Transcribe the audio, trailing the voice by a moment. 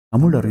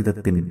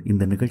தமிழறிதத்தின்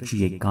இந்த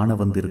நிகழ்ச்சியை காண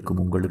வந்திருக்கும்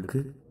உங்களுக்கு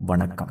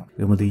வணக்கம்.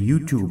 எமது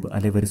யூடியூப்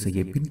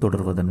அலைவரிசையை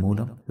பின்தொடர்வதன்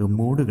மூலம்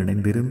எம்மோடு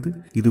இணைந்திருந்து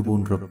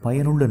இதுபோன்ற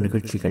பயனுள்ள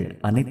நிகழ்ச்சிகள்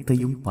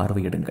அனைத்தையும்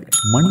பார்வையிடுங்கள்.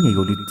 மணியை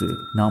ஒலித்து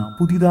நாம்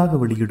புதிதாக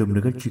வெளியிடும்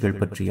நிகழ்ச்சிகள்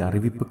பற்றிய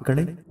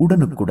அறிவிப்புகளை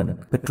உடனுக்குடன்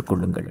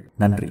பெற்றுக்கொள்ளுங்கள்.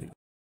 நன்றி.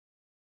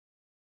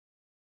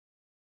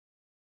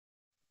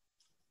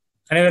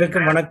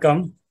 அனைவருக்கும்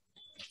வணக்கம்.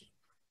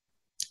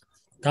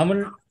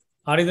 தமிழ்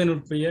அறித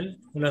நுட்பியல்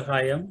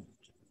உலகாயம்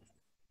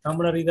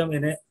தமிழறிதம்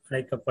என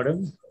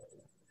அழைக்கப்படும்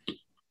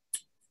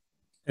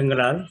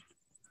எங்களால்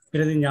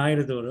பிரதி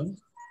ஞாயிறு தோறும்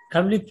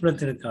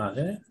கல்விப்புலத்திற்காக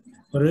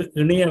ஒரு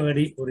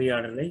இணையவழி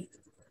உரையாடலை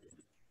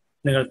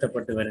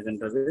நிகழ்த்தப்பட்டு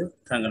வருகின்றது.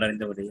 தாங்கள்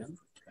அறிந்த விடயம்.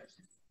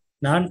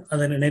 நான்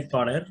அதன்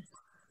இணைப்பாளர்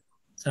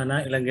சனா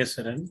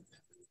இலங்கேஸ்வரன்.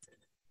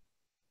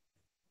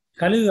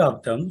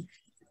 கலிகாப்தம்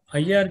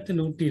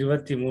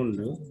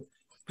 5123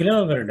 பிளவ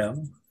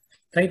வருடம்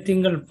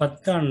தைத்திங்கள்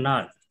 10ஆம்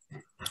நாள்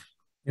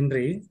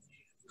இன்று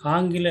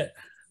ஆங்கில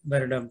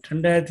வருடம்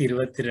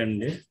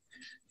 2022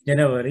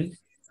 ஜனவரி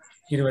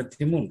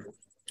 23.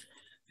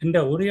 இந்த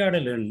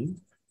உரையாடல் எண்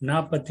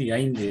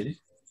 45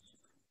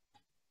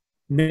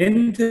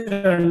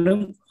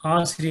 மென்திறனும்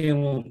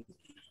ஆசிரியமும்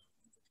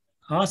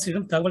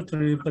தகவல்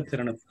தொழில்நுட்ப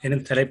திறனும்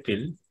எனும்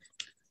தலைப்பில்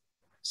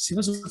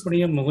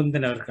சிவசுப்ரமணியம்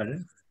முகுந்தன் அவர்கள்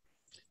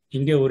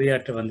இங்கே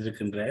உரையாற்ற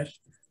வந்திருக்கின்றார்.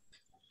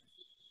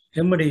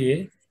 எம்முடைய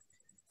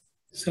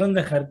சிறந்த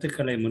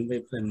கருத்துக்களை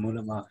முன்வைப்பதன்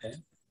மூலமாக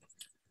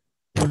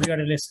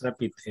உரையாடலை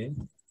சிறப்பித்து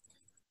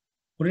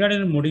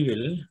உரையாடலின்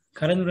முடிவில்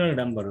கலந்துரையாடல்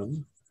இடம்பெறும்.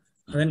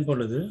 அதன்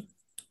பொழுது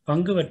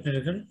பங்கு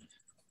பெற்றவர்கள்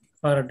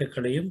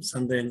பாராட்டுக்களையும்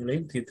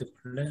சந்தேகங்களையும் தீர்த்துக்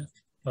கொள்ள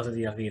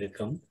வசதியாக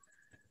இருக்கும்.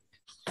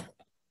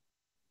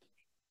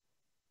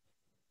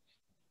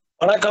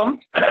 வணக்கம்.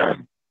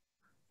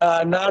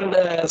 நான்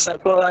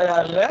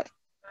சர்க்கோராயால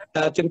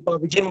திருப்பா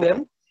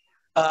விஜயந்தன்.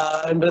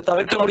 என்று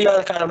தவிர்க்க முடியாத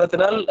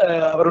காரணத்தினால்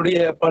அவருடைய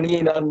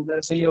பணியை நான்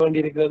செய்ய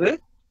வேண்டியிருக்கிறது.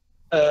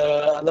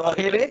 அந்த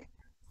வகையிலே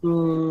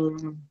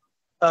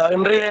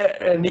இன்றைய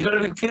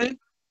நிகழ்வுக்கு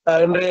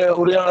இன்றைய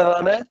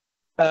உரையாடலான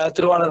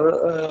திருவாளர்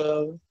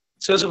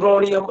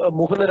சிவசுப்ரமணியம்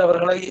முகுந்தன்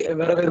அவர்களை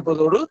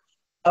வரவேற்பதோடு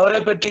அவரை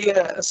பற்றிய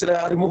சில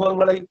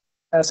அறிமுகங்களை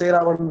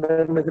செய்யலாம்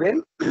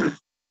என்கிறேன்.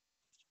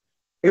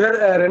 இவர்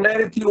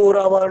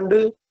 2001ஆம் ஆண்டு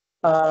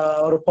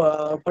ஒரு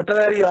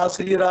பட்டதாரி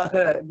ஆசிரியராக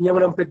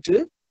நியமனம் பெற்று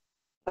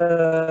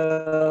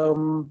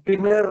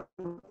பின்னர்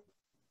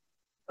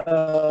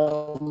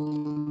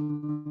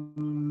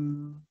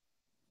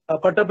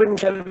பட்டப்பின்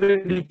கல்வி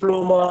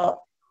டிப்ளோமா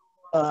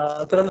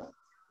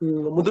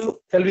முது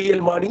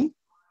கல்வியியல் மாணி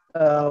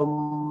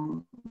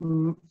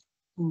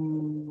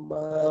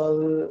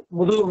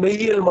முது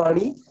மெய்யியல்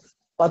மாணி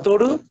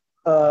அத்தோடு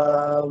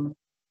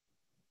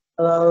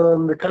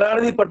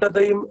கலாநிதி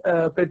பட்டத்தையும்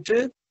பெற்று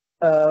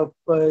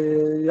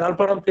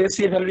யாழ்ப்பாணம்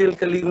தேசிய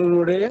கல்வியியல்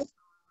கல்லூரியினுடைய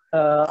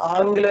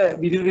ஆங்கில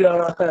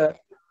விரிவுரையாளராக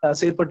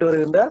செயல்பட்டு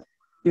வருகின்றார்.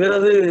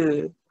 இவரது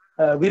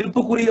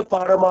விருப்புக்குரிய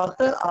பாடமாக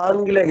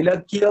ஆங்கில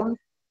இலக்கியம்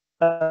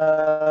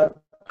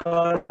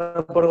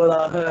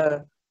காணப்படுவதாக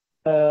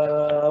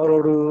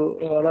அவரோடு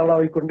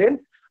அளவாகிக் கொண்டேன்.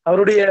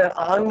 அவருடைய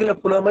ஆங்கில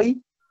புலமை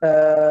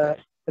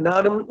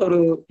நானும் ஒரு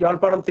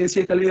யாழ்ப்பாணம்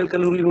தேசிய கல்வியியல்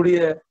கல்லூரியினுடைய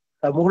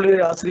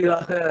முகநிலை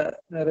ஆசிரியராக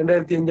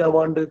 2005ஆம்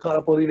ஆண்டு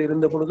காலப்பகுதியில்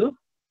இருந்த பொழுது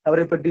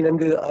அவரை பற்றி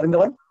நன்கு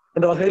அறிந்தவன்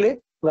என்ற வகையிலே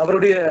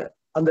அவருடைய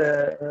அந்த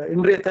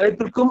இன்றைய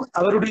தலைப்பிற்கும்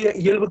அவருடைய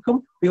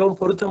இயல்புக்கும் மிகவும்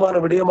பொருத்தமான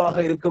விடயமாக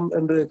இருக்கும்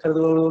என்று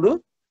கருதுவதோடு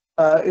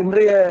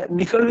இன்றைய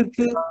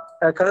நிகழ்வுக்கு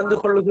கலந்து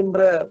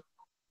கொள்ளுகின்ற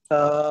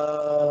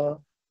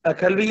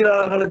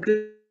கல்வியாளர்களுக்கு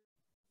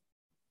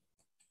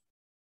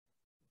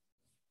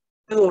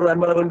ஒரு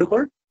அன்பான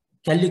வேண்டுகோள்.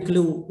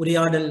 கல்விக்குழு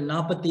உரையாடல்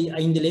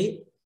 45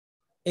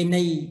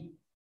 என்னை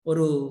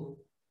ஒரு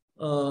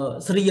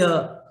சிறிய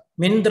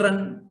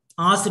மென்திறன்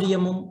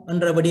ஆசிரியமும்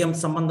என்ற விடயம்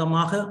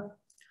சம்பந்தமாக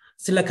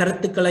சில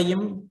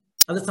கருத்துக்களையும்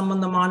அது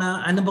சம்பந்தமான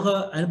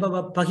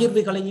அனுபவ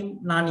பகிர்வுகளையும்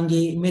நான்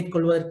இங்கே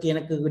மேற்கொள்வதற்கு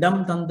எனக்கு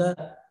இடம் தந்த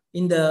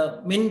இந்த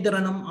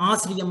மென்திறனும்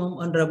ஆசிரியமும்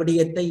என்ற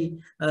விடயத்தை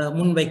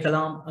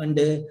முன்வைக்கலாம்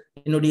என்று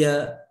என்னுடைய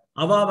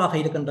அவாவாக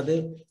இருக்கின்றது.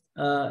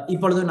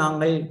 இப்பொழுது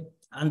நாங்கள்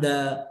அந்த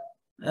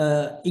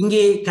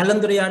இங்கே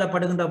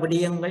கலந்துரையாடப்படுகின்ற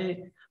விடயங்கள்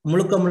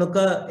முழுக்க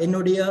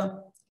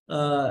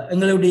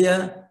எங்களுடைய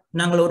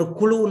நாங்கள் ஒரு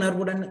குழு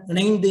உணர்வுடன்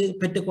இணைந்து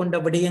பெற்றுக்கொண்ட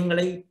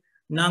விடயங்களை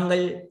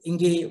நாங்கள்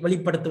இங்கே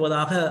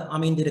வெளிப்படுத்துவதாக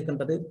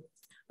அமைந்திருக்கின்றது.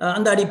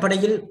 அந்த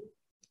அடிப்படையில்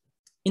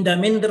இந்த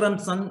மென்திறன்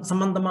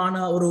சம்பந்தமான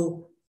ஒரு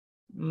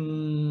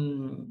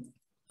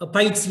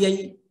பயிற்சியை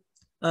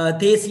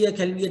தேசிய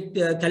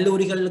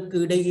கல்லூரிகளுக்கு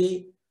இடையே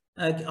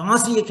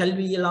ஆசிரிய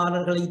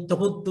கல்வியாளர்களை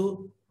தொகுத்து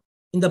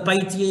இந்த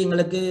பயிற்சியை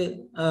எங்களுக்கு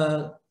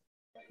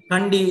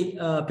கண்டி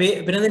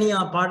பிரதனியா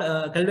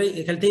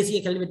தேசிய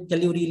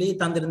கல்லூரியிலே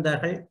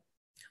தந்திருந்தார்கள்.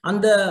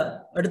 அந்த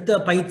அடுத்த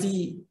பயிற்சி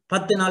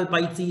 10 நாள்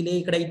பயிற்சியிலே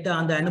கிடைத்த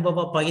அந்த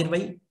அனுபவ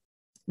பகிர்வை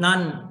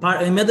நான்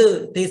எமது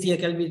தேசிய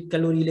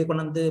கல்லூரியிலே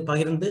கொண்டு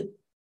பகிர்ந்து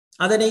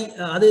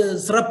அது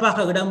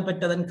சிறப்பாக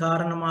இடம்பெற்றதன்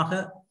காரணமாக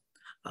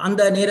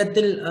அந்த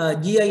நேரத்தில்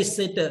GIZ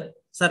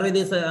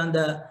சர்வதேச அந்த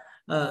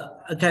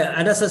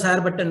அரசு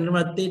சார்பற்ற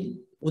நிறுவனத்தில்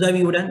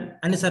உதவியுடன்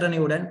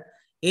அனுசரணையுடன்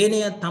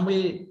ஏனைய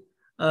தமிழ்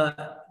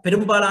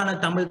பெரும்பாலான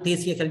தமிழ்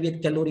தேசிய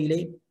கல்வியற் கல்லூரியிலே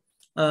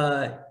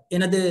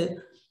எனது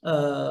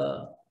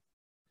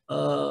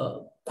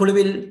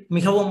குழுவில்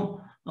மிகவும்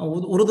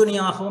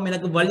உறுதுணையாகவும்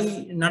எனக்கு வழி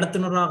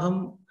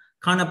நடத்துனராகவும்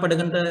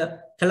காணப்படுகின்ற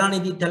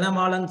கலாநிதி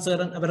தலமாலன்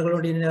சார்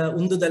அவர்களுடைய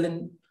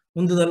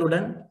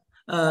உந்துதலுடன்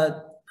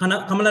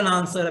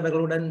கமலநாதன் சார்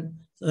அவர்களுடன்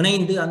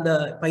இணைந்து அந்த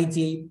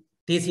பயிற்சியை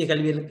தேசிய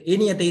கல்வியல்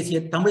ஏனைய தேசிய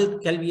தமிழ்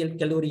கல்வியல்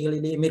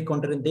கல்லூரிகளிலே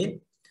மேற்கொண்டிருந்தேன்.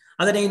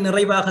 அதனை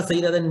நிறைவாக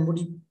செய்ததன்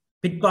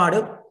பிற்பாடு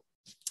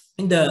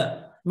இந்த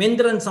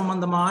மெந்திரன்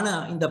சம்பந்தமான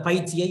இந்த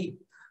பயிற்சியை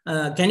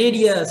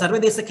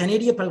சர்வதேச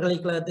கனேடிய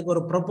பல்கலைக்கழகத்துக்கு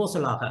ஒரு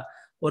ப்ரொபோசலாக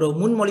ஒரு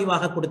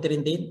முன்மொழிவாக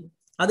கொடுத்திருந்தேன்.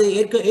 அது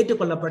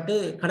ஏற்றுக்கொள்ளப்பட்டு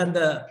கடந்த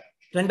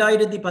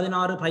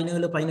 2016,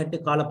 17, 18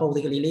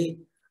 காலப்பகுதிகளிலே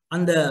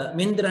அந்த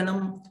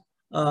மெந்திரனும்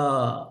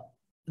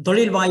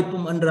தொழில்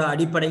வாய்ப்பும் என்ற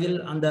அடிப்படையில்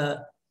அந்த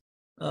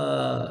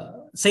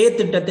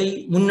செயற்திட்டத்தை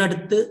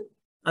முன்னெடுத்து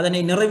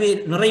அதனை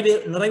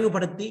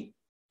நிறைவுபடுத்தி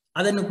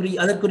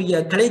அதற்குரிய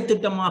கலை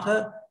திட்டமாக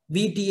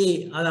VTA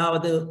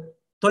அதாவது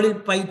தொழில்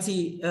பயிற்சி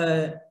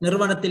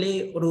நிறுவனத்திலே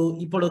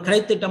இப்பொழுது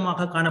கலை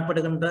திட்டமாக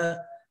காணப்படுகின்ற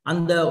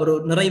அந்த ஒரு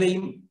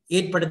நிறைவையும்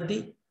ஏற்படுத்தி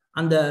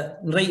அந்த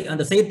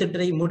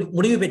செயற்திட்டத்தை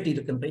முடிவு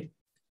பெற்றிருக்கின்றேன்.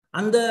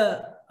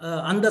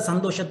 அந்த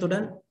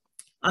சந்தோஷத்துடன்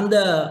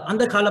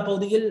அந்த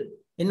காலப்பகுதியில்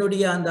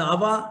என்னுடைய அந்த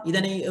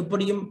இதனை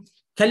எப்படியும்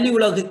கல்வி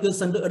உலகுக்கு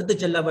சென்று எடுத்து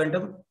செல்ல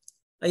வேண்டும்.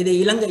 இது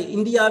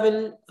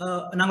இந்தியாவில்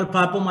நாங்கள்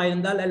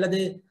பார்ப்போமாயிருந்தால்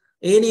அல்லது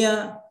ஏனைய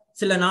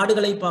சில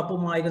நாடுகளை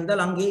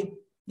பார்ப்போமாயிருந்தால் அங்கே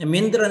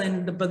மெந்திரன்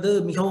என்பது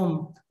மிகவும்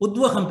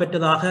உத்வேகம்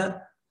பெற்றதாக,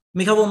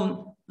 மிகவும்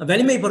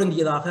வலிமை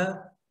பொருந்தியதாக,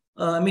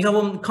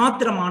 மிகவும்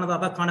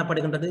காத்திரமானதாக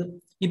காணப்படுகின்றது.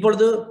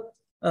 இப்பொழுது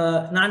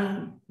நான்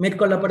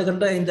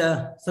மேற்கொள்ளப்படுகின்ற இந்த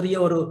சிறிய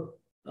ஒரு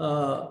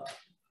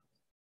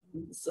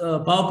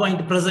பவர்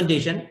பாயிண்ட்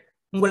பிரசன்டேஷன்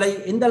உங்களை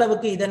எந்த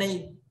அளவுக்கு இதனை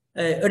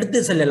எடுத்து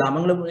செல்லலாம்.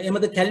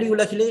 எமது கல்வி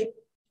உலகிலே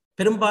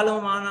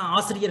பெரும்பாலான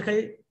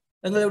ஆசிரியர்கள்,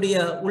 எங்களுடைய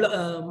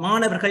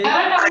மாணவர்கள்,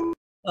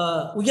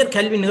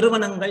 உயர்கல்வி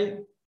நிறுவனங்கள்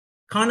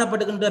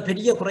காணப்படுகின்ற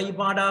பெரிய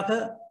குறைபாடாக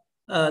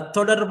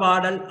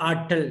தொடர்பாடல்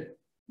ஆற்றல்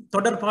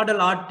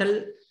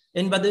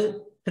என்பது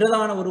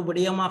பிரதான ஒரு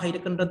விடயமாக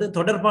இருக்கின்றது.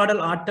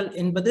 தொடர்பாடல் ஆற்றல்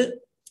என்பது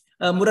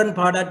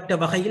முரண்பாடற்ற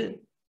வகையில்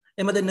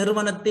எமது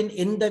நிறுவனத்தின்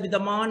எந்த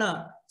விதமான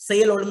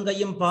செயல்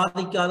ஒழுங்கையும்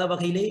பாதிக்காத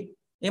வகையிலே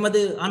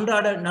எமது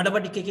அன்றாட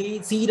நடவடிக்கையை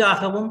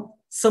சீராகவும்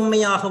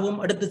செம்மையாகவும்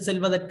எடுத்து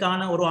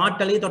செல்வதற்கான ஒரு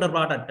ஆற்றலே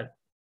தொடர்பாடல்.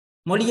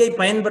 மொழியை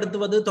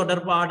பயன்படுத்துவது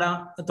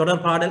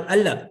தொடர்பாடல்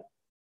அல்ல.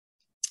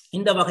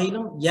 இந்த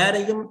வகையிலும்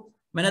யாரையும்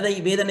மனதை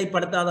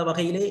வேதனைப்படுத்தாத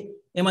வகையிலே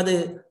எமது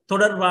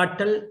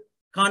தொடர்பாற்றல்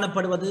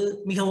காணப்படுவது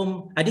மிகவும்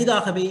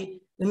அரிதாகவே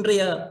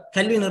இன்றைய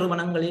கல்வி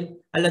நிறுவனங்களில்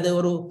அல்லது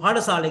ஒரு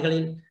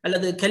பாடசாலைகளில்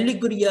அல்லது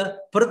கல்விக்குரிய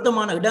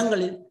பொருத்தமான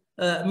இடங்களில்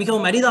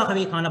மிகவும்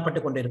அரிதாகவே காணப்பட்டு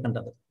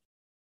கொண்டிருக்கின்றது.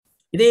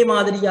 இதே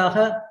மாதிரியாக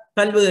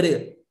பல்வேறு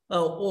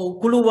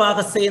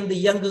குழுவாக சேர்ந்து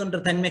இயங்குகின்ற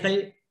தன்மைகள்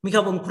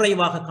மிகவும்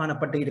குறைவாக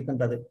காணப்பட்டு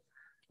இருக்கின்றது.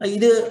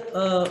 இது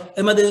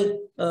எமது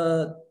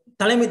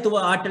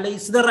தலைமைத்துவ ஆற்றலை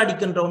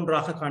சிதறடிக்கின்ற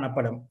ஒன்றாக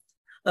காணப்படும்.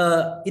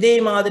 இதே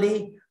மாதிரி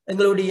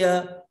எங்களுடைய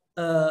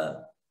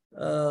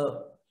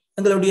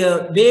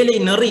வேலை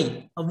நெறி,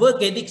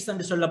 ஒர்க் எதிக்ஸ்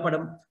என்று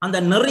சொல்லப்படும் அந்த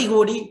நெறி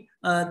கூடி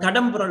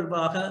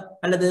தடம்புரல்வாக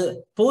அல்லது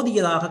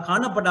போதியதாக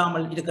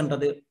காணப்படாமல்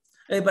இருக்கின்றது.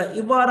 இப்ப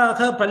இவ்வாறாக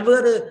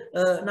பல்வேறு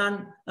நான்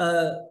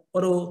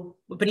ஒரு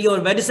பெரிய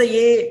ஒரு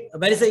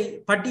வரிசை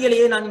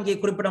பட்டியலையே நான் இங்கே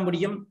குறிப்பிட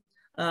முடியும்.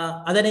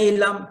 அதனை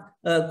எல்லாம்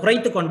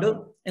குறைத்து கொண்டு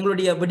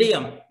எங்களுடைய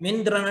விடயம்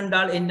மெந்திரன்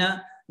என்றால் என்ன,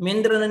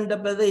 மெந்திரன்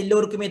என்பது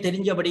எல்லோருக்குமே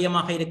தெரிஞ்ச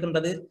விடயமாக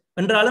இருக்கின்றது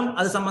என்றாலும்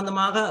அது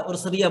சம்பந்தமாக ஒரு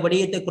சிறிய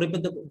விடயத்தை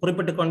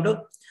குறிப்பிட்டுக் கொண்டு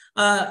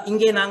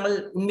இங்கே நாங்கள்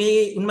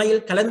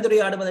உண்மையில்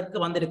கலந்துரையாடுவதற்கு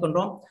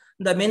வந்திருக்கின்றோம்.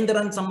 இந்த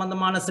மெந்திரன்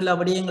சம்பந்தமான சில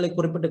விடயங்களை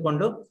குறிப்பிட்டுக்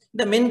கொண்டு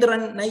இந்த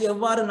மெந்திரனை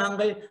எவ்வாறு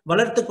நாங்கள்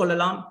வளர்த்து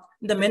கொள்ளலாம்,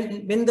 இந்த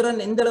மெந்திரன்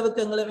எந்த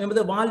அளவுக்கு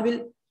எமது வாழ்வில்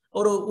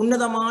ஒரு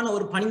உன்னதமான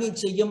ஒரு பணியை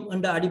செய்யும்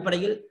என்ற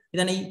அடிப்படையில்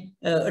இதனை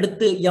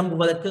எடுத்து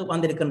இயம்புவதற்கு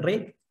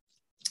வந்திருக்கின்றேன்.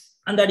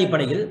 அந்த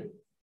அடிப்படையில்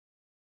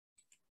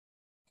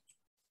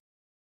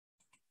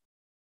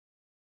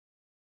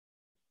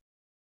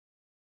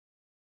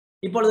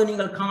இப்பொழுது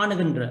நீங்கள்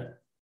காணுகின்ற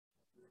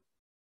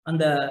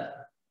அந்த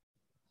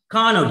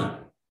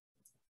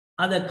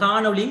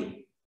காணொளி,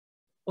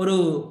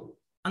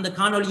 அந்த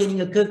காணொளியை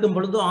நீங்கள் கேட்கும்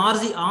பொழுது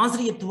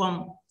ஆசிரியத்துவம்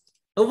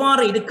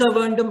எவ்வாறு இருக்க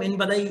வேண்டும்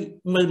என்பதை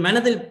உங்கள்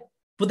மனதில்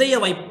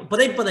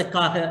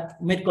புதைப்பதற்காக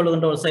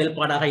மேற்கொள்கின்ற ஒரு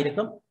செயல்பாடாக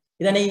இருக்கும்.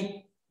 இதனை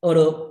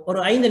ஒரு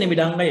 5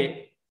 நிமிடங்கள்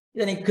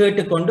இதனை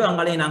கேட்டுக்கொண்டு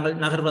அங்கே நாங்கள்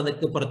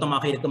நகர்வதற்கு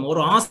பொருத்தமாக இருக்கும்.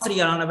 ஒரு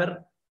ஆசிரியரானவர்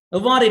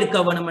எவ்வாறு இருக்க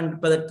வேண்டும்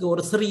என்பதற்கு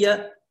ஒரு சிறிய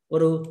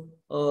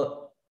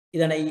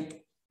இதனை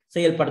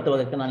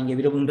செயல்படுத்துவதற்கு நான் இங்கே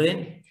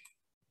விரும்புகின்றேன்.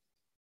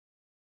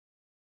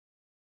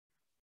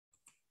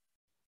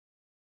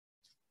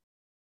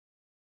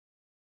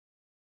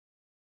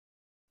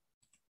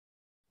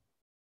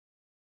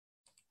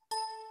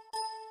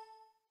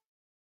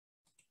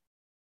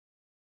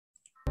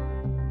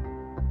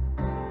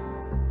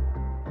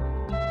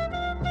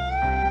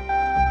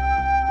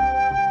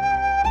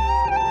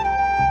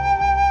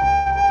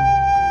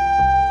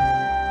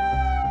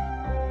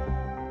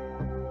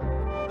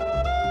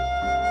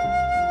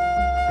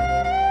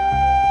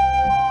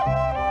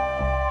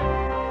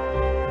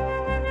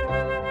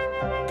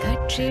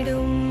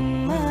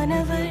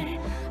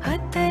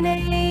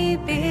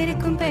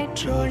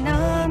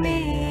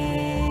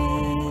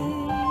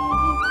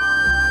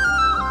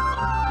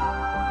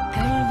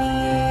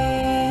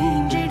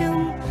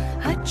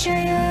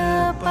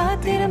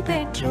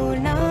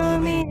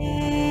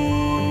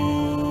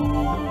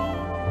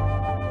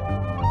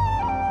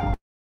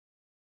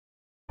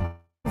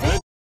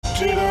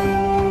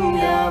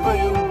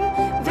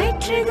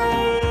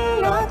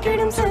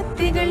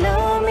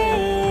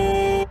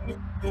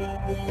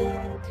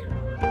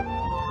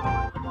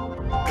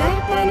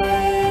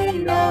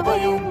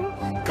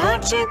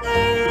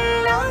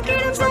 காட்சிகள்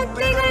ஆகிடும்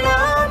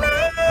சக்திகளாமே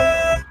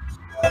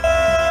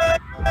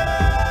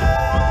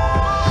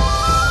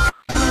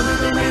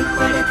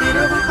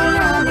திறவு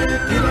கொள்ளாமல்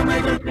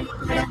திறமைகள்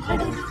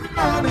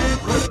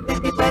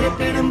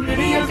பரப்பிடும்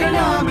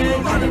விடியல்களாமே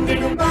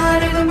வளர்ந்திடும்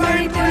பாரதம்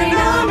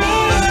வழித்துறையாமே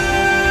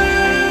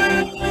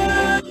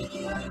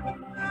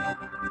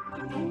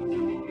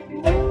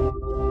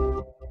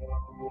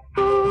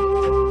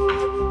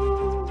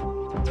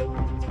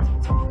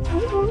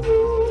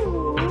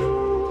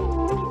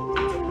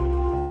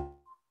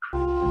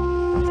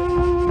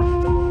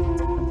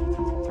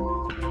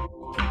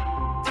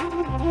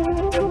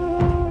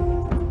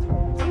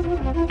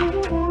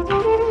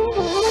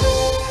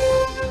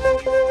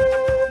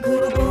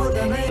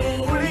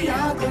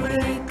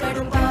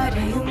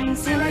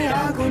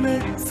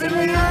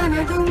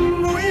சிலையானதும்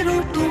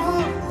உயிரூட்டுவோ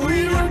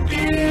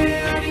உயிரூட்டே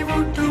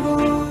அறிவூட்டுவோ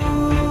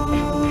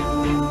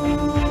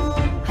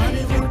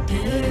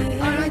அறிவூட்டே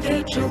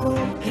அழகேற்றுவோ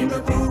இந்த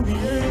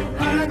பூமியே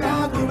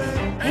அழகாகுமே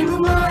எங்கு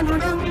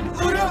மானுடம்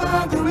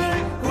உறவாகுமே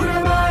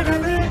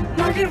உறவாடவே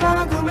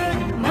மகிழ்வாகுமே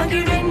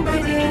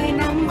மகிழென்பதே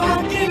நம்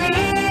வாக்கிலே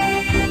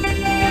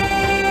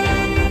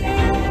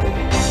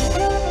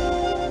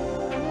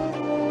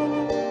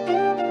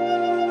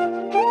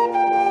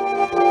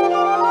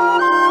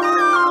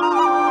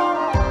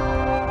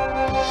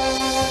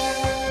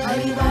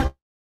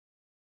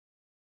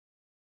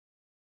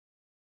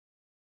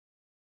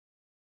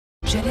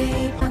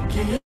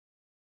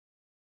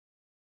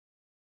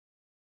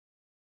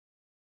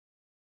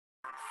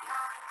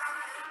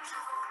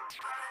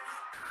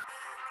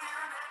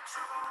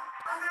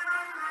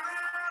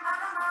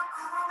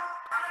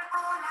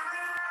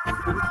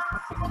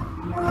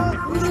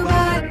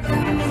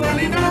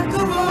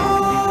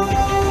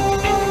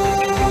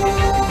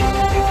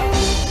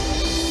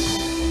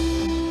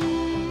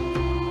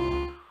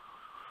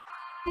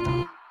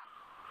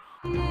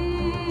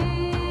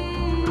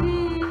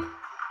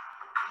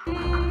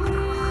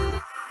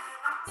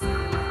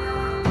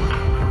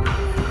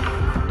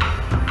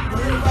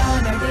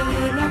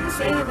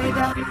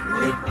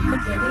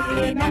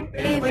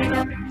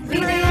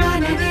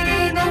விளையானதே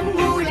நம்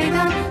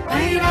மூளைதான்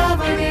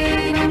பயிராவதே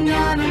நம்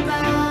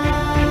ஞானம்தான்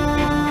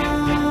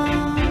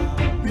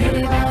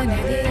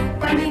நிறைவானதே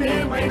பணி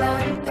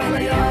நேர்மைதான்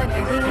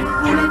தலையானதே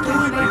உணை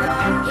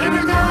தூய்மைதான்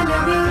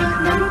எதிர்காலமே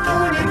நம்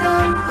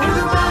தோழிதான்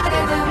ஒரு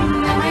பாரதம்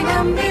நம்மை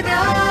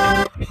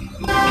நம்பிதான்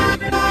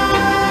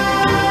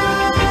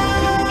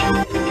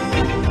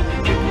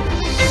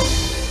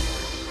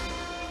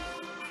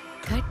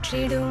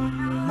கற்றிடும்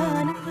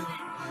மாணவர்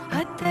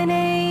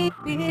அத்தனை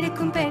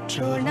பேருக்கும்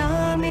பெற்றோர்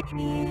நாமே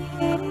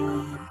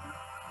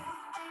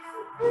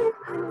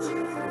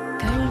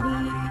கல்வி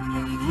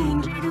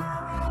இன்றிடும்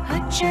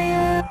அச்சய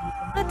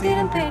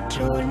திறம்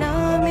பெற்றோர்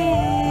நாமே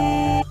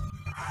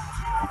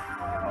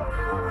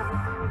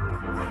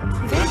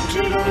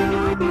வெற்றிடும்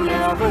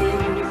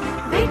யாவையும்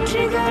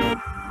வெற்றிகள்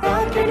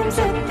காத்திடும்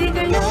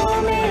சக்திகள்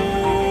நாமே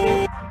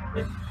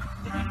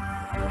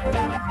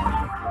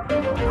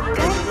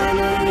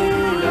கற்பனை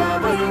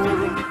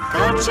யாவையும்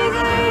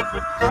காட்சிகள்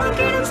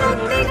ஆகிடும்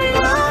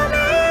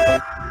சக்திகளாமே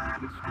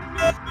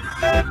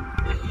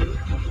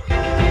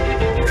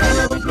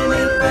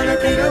கனவுகளை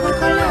திறவு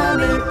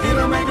கொள்ளாமே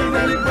திறமைகள்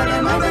வெளிப்பட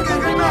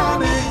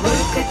மதகங்களாமே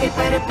ஒழுக்கத்தை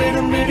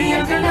பரப்பிடும்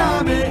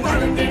விடியல்களாமே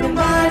வளர்ந்திடும்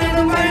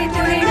பாரதம்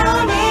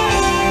வழித்துறையாமே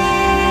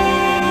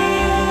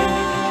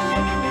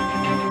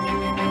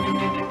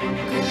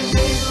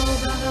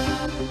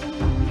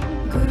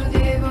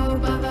குருதேவோ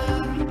பவ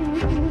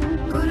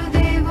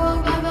குருதேவோ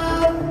பவ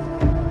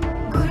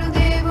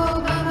குருதேவோ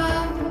பவ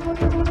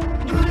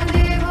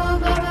குருதேவோ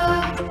பவ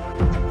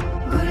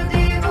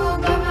குருதேவோ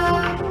பவ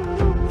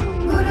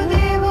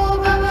குருதேவோ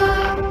பவ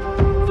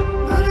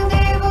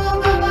குருதேவோ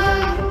பவ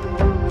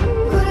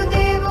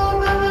குருதேவோ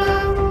பவ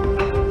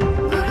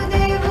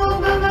குருதேவோ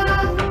பவ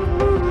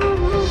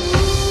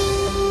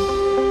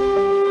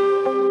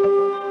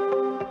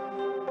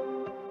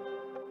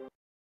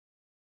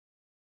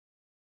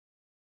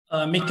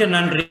மிக்க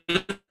நன்றி.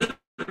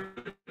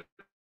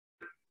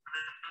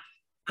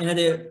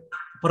 எனது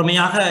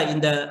பொறுமையாக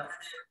இந்த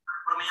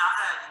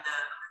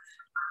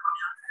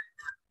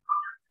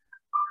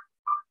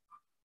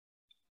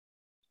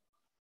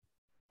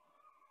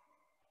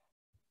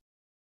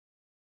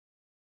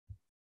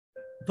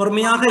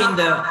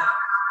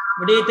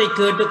விடயத்தை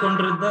கேட்டுக்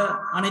கொண்டிருந்த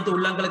அனைத்து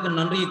உள்ளங்களுக்கு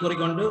நன்றியை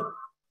கூறிக்கொண்டு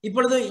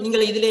இப்பொழுது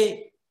நீங்கள் இதிலே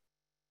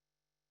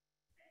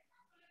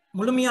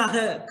முழுமையாக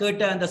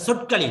கேட்ட அந்த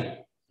சொற்களில்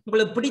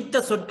உங்களுக்கு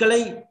பிடித்த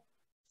சொற்களை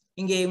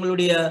இங்கே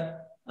உங்களுடைய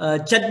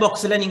chat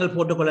பாக்ஸ்ல நீங்கள்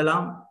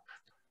போட்டுக்கொள்ளலாம்.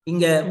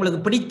 இங்க உங்களுக்கு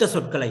பிடித்த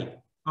சொற்களை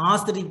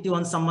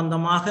ஆசிரியத்துவம்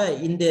சம்பந்தமாக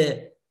இந்த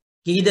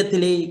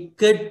கீதத்திலே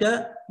கேட்ட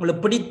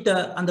உங்களுக்கு பிடித்த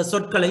அந்த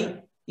சொற்களை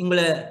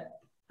உங்களை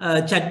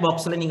chat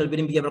பாக்ஸ்ல நீங்கள்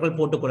விரும்பியவர்கள்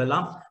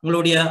போட்டுக்கொள்ளலாம்.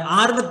 உங்களுடைய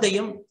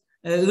ஆர்வத்தையும்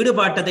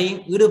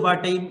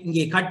ஈடுபாட்டையும்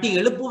இங்கே கட்டி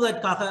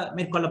எழுப்புவதற்காக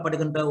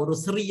மேற்கொள்ளப்படுகின்ற ஒரு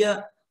சிறிய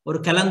ஒரு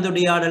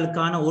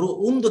கலந்துரையாடலுக்கான ஒரு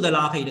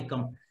ஊந்துதலாக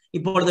இருக்கும்.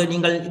 இப்பொழுது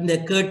நீங்கள் இந்த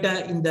கேட்ட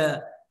இந்த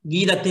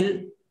கீதத்தில்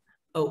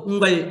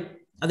உங்கள்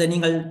அதை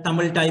நீங்கள்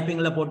தமிழ்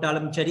டைப்பிங்கில்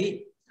போட்டாலும் சரி,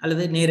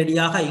 அல்லது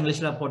நேரடியாக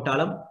இங்கிலீஷில்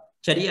போட்டாலும்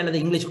சரி, அல்லது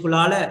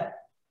இங்கிலீஷுக்குள்ளால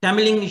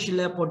தமிழ்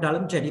இங்கிலீஷில்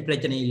போட்டாலும் சரி,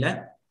 பிரச்சனை இல்லை.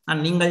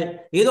 நீங்கள்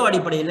ஏதோ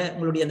அடிப்படையில்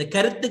உங்களுடைய அந்த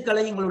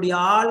கருத்துக்களை, உங்களுடைய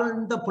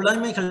ஆழ்ந்த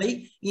புலமைகளை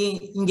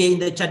இங்கே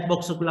இந்த சாட்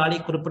பாக்ஸுக்குள்ளாலே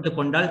குறிப்பிட்டு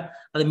கொண்டால்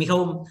அது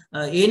மிகவும்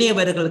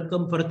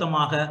ஏனையவர்களுக்கும்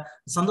பொருத்தமாக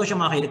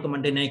சந்தோஷமாக இருக்கும்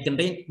என்று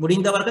நினைக்கின்றேன்.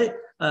 முடிந்தவர்கள்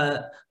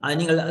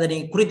நீங்கள் அதனை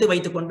குறித்து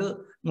வைத்துக்கொண்டு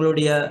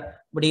உங்களுடைய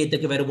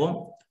விடயத்துக்கு வருவோம்.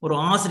 ஒரு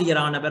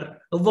ஆசிரியரானவர்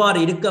எவ்வாறு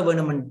இருக்க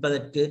வேண்டும்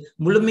என்பதற்கு,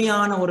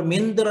 முழுமையான ஒரு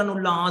மென்திறன்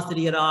உள்ள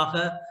ஆசிரியராக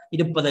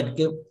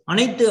இருப்பதற்கு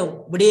அனைத்து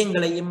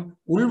விடயங்களையும்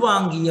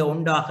உள்வாங்கிய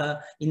ஒன்றாக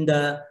இந்த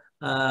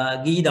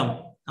கீதம்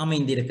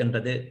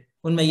அமைந்திருக்கின்றது.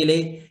 உண்மையிலே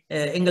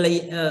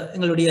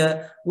எங்களுடைய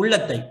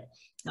உள்ளத்தை,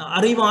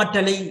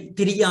 அறிவாற்றலை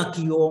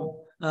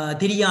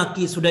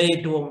திரியாக்கி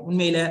சுடரேற்றுவோம்.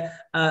 உண்மையில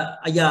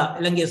ஐயா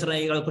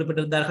இலங்கேஸ்வரர்கள்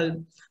குறிப்பிட்டிருந்தார்கள்,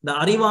 இந்த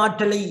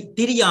அறிவாற்றலை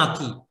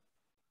திரியாக்கி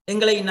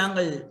எங்களை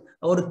நாங்கள்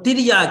ஒரு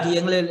திரியாக்கி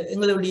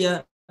எங்களுடைய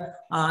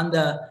அந்த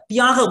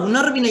தியாக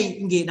உணர்வினை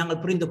இங்கே நாங்கள்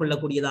புரிந்து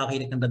கொள்ளக்கூடியதாக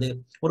இருக்கின்றது.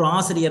 ஒரு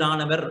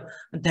ஆசிரியரானவர்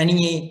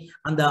தனியே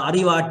அந்த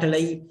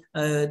அறிவாற்றலை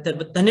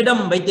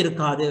தன்னிடம்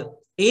வைத்திருக்காது,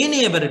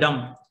 ஏனையவரிடம்,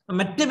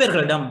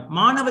 மற்றவர்களிடம்,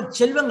 மாணவ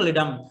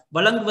செல்வங்களிடம்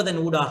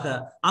வழங்குவதன் ஊடாக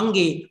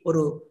அங்கே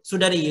ஒரு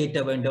சுடரை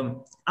ஏற்ற வேண்டும்.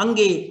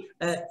 அங்கே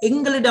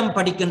எங்களிடம்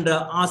படிக்கின்ற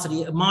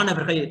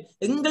மாணவர்கள்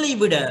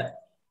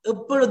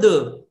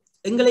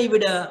எங்களை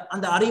விட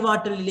அந்த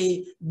அறிவாற்றலிலே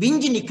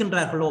விஞ்சி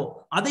நிற்கின்றார்களோ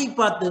அதை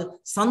பார்த்து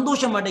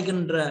சந்தோஷம்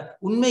அடைகின்ற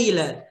உண்மையில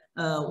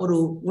ஒரு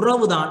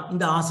உறவுதான்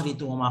இந்த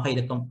ஆசிரியத்துவமாக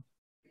இருக்கும்.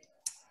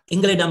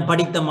 எங்களிடம்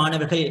படித்த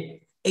மாணவர்கள்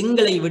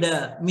எங்களை விட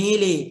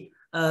மேலே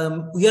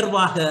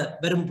உயர்வாக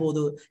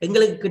வரும்போது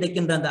எங்களுக்கு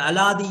கிடைக்கின்ற அந்த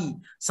அலாதி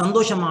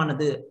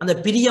சந்தோஷமானது, அந்த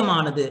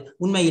பிரியமானது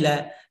உண்மையில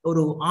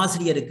ஒரு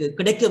ஆசிரியருக்கு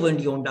கிடைக்க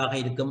வேண்டிய ஒன்றாக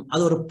இருக்கும்.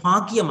 அது ஒரு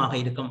பாக்கியமாக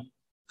இருக்கும்.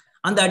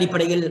 அந்த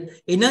அடிப்படையில்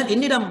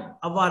என்னிடம்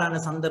அவ்வாறான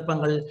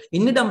சந்தர்ப்பங்கள்,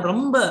 என்னிடம்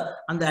ரொம்ப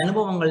அந்த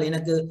அனுபவங்கள்,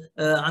 எனக்கு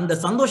அந்த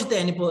சந்தோஷத்தை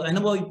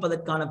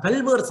அனுபவிப்பதற்கான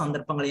பல்வேறு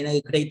சந்தர்ப்பங்கள்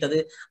எனக்கு கிடைத்தது.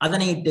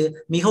 அதனையிட்டு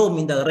மிகவும்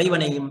இந்த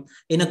இறைவனையும்,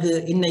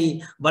 என்னை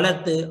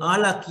வளர்த்து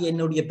ஆளாக்கிய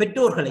என்னுடைய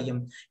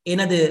பெற்றோர்களையும்,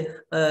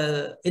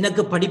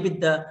 எனக்கு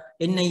படிப்பித்த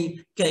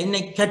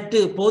என்னை கற்று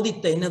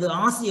போதித்த எனது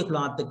ஆசிரிய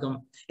குலாத்துக்கும்,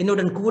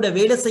 என்னுடன் கூட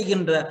வேலை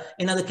செய்கின்ற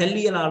எனது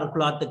கல்வியலாளர்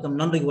குலாத்துக்கும்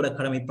நன்றி கூற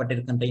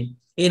கடமைப்பட்டிருக்கின்றேன்.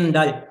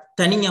 ஏனென்றால்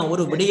தனியா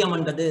ஒரு விடயம்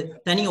என்றது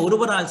தனியா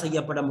ஒருவரால்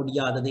செய்யப்பட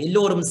முடியாதது,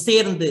 எல்லோரும்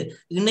சேர்ந்து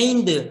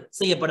இணைந்து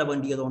செய்யப்பட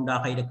வேண்டியது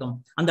ஒன்றாக இருக்கும்.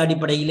 அந்த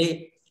அடிப்படையிலே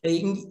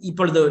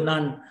இப்பொழுது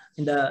நான்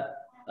இந்த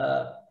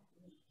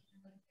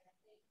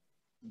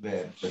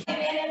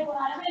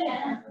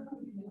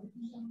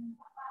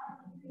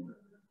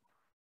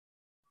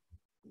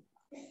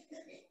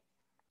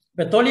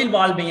தொழில்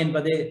வாழ்மை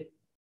என்பது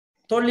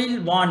தொழில்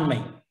வாண்மை.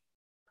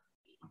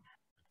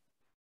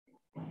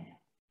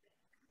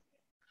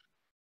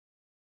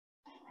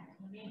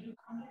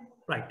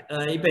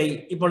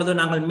 இப்பொழுது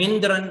நாங்கள்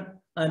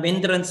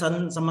மென்திறன்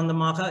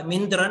சம்பந்தமாக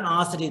மென்திறன்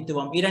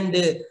ஆசிரியத்துவம்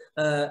இரண்டு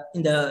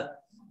இந்த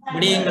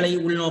விடயங்களை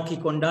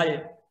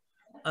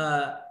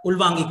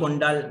உள்வாங்கிக்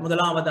கொண்டால்,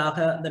 முதலாவதாக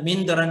இந்த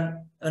மென்திறன்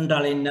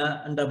என்றால் என்ன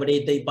என்ற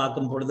விடயத்தை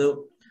பார்க்கும் பொழுது,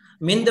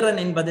 மென்திறன்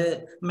என்பது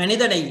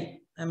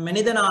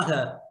மனிதனாக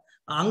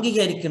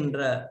அங்கீகரிக்கின்ற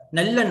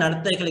நல்ல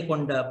நடத்தைகளை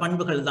கொண்ட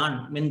பண்புகள் தான்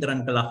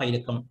மென்திறன்களாக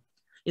இருக்கும்.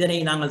 இதனை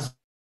நாங்கள்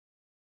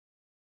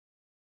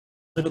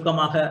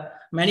சுருக்கமாக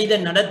மனித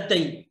நடத்தை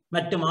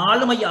மற்றும்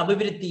ஆளுமை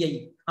அபிவிருத்தியை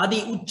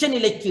உச்ச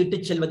நிலைக்கு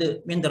இட்டுச் செல்வது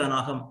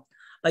மென்திறனாகும்.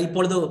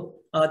 இப்பொழுது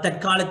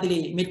தற்காலத்திலே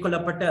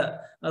மேற்கொள்ளப்பட்ட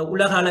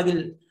உலக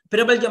அளவில்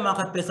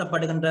பிரபல்யமாக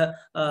பேசப்படுகின்ற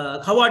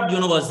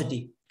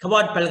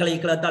ஹவார்ட்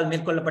பல்கலைக்கழகத்தால்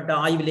மேற்கொள்ளப்பட்ட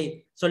ஆய்விலே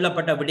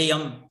சொல்லப்பட்ட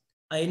விடயம்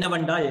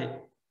என்னவென்றால்,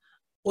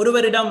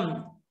 ஒருவரிடம்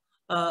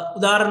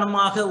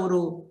உதாரணமாக ஒரு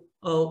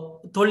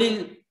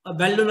தொழில்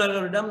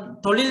வல்லுநர்களிடம்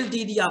தொழில்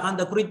ரீதியாக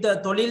அந்த குறித்த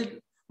தொழில்,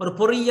 ஒரு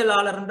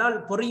பொறியியலாளர் என்றால்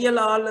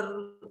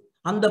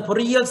அந்த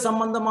பொறியியல்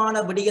சம்பந்தமான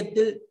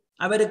விடயத்தில்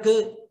அவருக்கு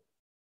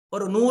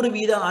ஒரு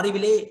 100%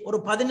 அறிவிலே ஒரு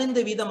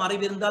 15%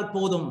 அறிவு இருந்தால்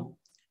போதும்,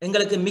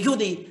 எங்களுக்கு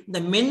மிகுதி இந்த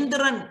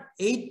மென்திறன்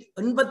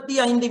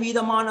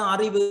 85%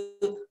 அறிவு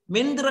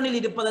மென்திறனில்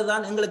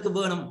இருப்பதுதான் எங்களுக்கு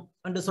வேணும்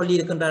என்று சொல்லி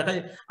இருக்கின்றார்கள்.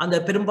 அந்த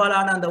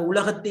பெரும்பாலான அந்த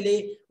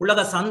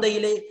உலக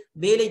சந்தையிலே,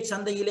 வேலை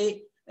சந்தையிலே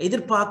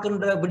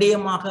எதிர்பார்க்கின்ற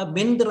விடயமாக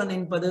மென்திறன்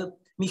என்பது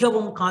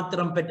மிகவும்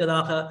காத்திரம்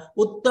பெற்றதாக,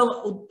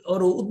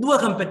 ஒரு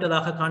உத்வேகம்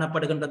பெற்றதாக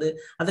காணப்படுகின்றது.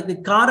 அதற்கு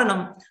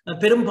காரணம்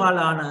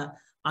பெரும்பாலான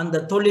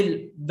அந்த தொழில்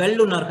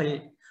வல்லுநர்கள்,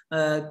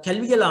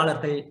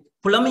 கல்வியலாளர்கள்,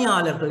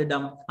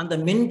 புலமையாளர்களிடம் அந்த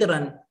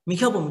மென்திறன்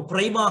மிகவும்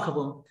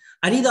குறைவாகவும்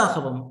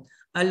அரிதாகவும்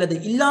அல்லது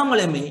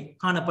இல்லாமலுமே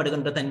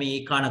காணப்படுகின்ற தன்மையை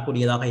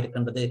காணக்கூடியதாக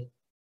இருக்கின்றது.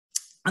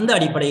 அந்த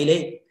அடிப்படையிலே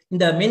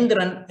இந்த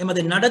மென்திறன்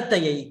எமது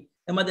நடத்தையை,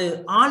 எமது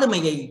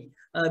ஆளுமையை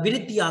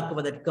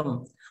விருத்தியாக்குவதற்கும்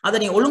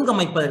அதனை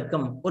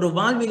ஒழுங்கமைப்பதற்கும் ஒரு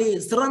வாழ்விலே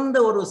சிறந்த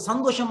ஒரு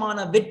சந்தோஷமான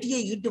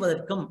வெற்றியை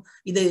ஈட்டுவதற்கும்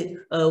இது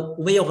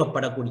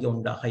உபயோகப்படக்கூடிய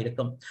ஒன்றாக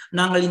இருக்கும்.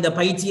 நாங்கள் இந்த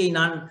பயிற்சியை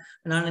நான்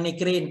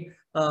நினைக்கிறேன்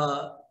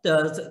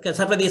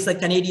சர்வதேச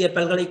கனேடிய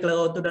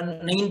பல்கலைக்கழகத்துடன்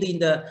இணைந்து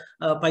இந்த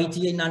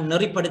பயிற்சியை நான்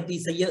நெறிப்படுத்தி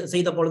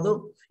செய்த பொழுது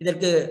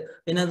இதற்கு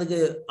எனது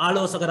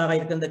ஆலோசகராக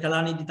இருக்கின்ற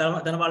கலாநிதி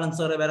தனபாலன்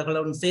சார்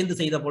அவர்களுடன் சேர்ந்து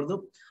செய்த பொழுது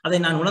அதை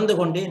நான் உணர்ந்து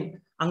கொண்டேன்.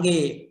 அங்கே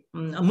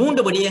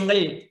 3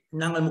 விடயங்கள்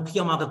நாங்கள்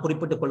முக்கியமாக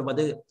குறிப்பிட்டுக்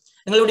கொள்வது,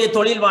 எங்களுடைய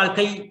தொழில்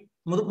வாழ்க்கை,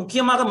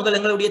 முக்கியமாக முதல்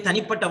எங்களுடைய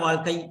தனிப்பட்ட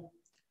வாழ்க்கை,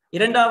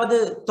 2வது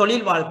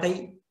தொழில் வாழ்க்கை,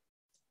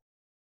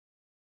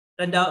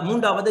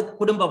 3வது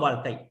குடும்ப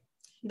வாழ்க்கை.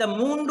 இந்த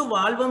 3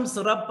 வாழ்வும்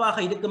சிறப்பாக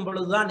இருக்கும்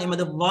பொழுதுதான்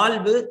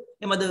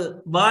எமது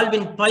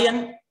வாழ்வின் பயன்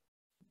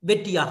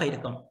வெற்றியாக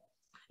இருக்கும்.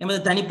 எமது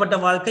தனிப்பட்ட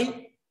வாழ்க்கை,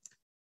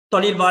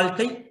 தொழில்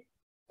வாழ்க்கை,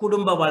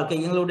 குடும்ப வாழ்க்கை,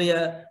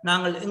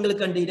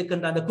 எங்களுக்கு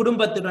இருக்கின்ற அந்த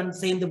குடும்பத்துடன்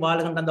சேர்ந்து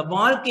வாழுகின்ற அந்த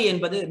வாழ்க்கை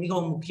என்பது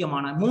மிகவும்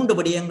முக்கியமான 3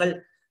 விடயங்கள்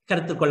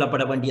கருத்தில்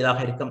கொள்ளப்பட வேண்டியதாக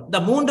இருக்கும். இந்த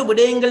 3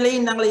 விடயங்களை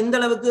நாங்கள் எந்த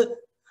அளவுக்கு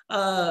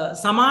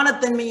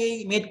சமானத்தன்மையை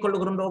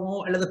மேற்கொள்ளுகின்றோமோ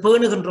அல்லது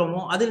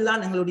பேணுகின்றோமோ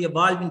அதில்தான் எங்களுடைய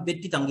வாழ்வின்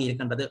வெற்றி தங்கி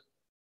இருக்கின்றது.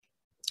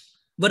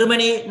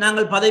 வெறுமனே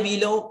நாங்கள்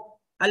பதவியிலோ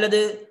அல்லது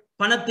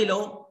பணத்திலோ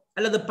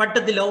அல்லது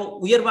பட்டத்திலோ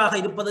உயர்வாக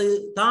இருப்பது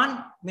தான்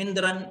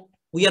மென்திறன்,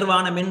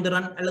 உயர்வான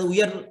மென்திறன் அல்லது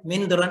உயர்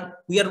மென்திறன்,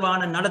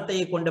 உயர்வான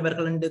நடத்தையை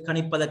கொண்டவர்கள் என்று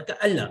கணிப்பதற்கு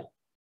அல்ல.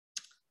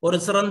 ஒரு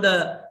சிறந்த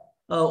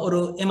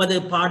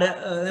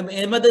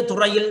எமது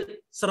துறையில்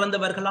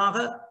சிறந்தவர்களாக,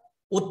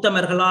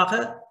 உத்தமர்களாக,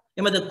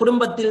 எமது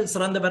குடும்பத்தில்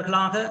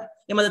சிறந்தவர்களாக,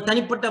 எமது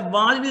தனிப்பட்ட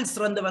வாழ்வில்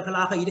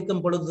சிறந்தவர்களாக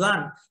இருக்கும்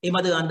பொழுதுதான்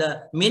எமது அந்த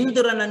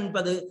மென்திறன்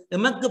என்பது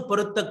எமக்கு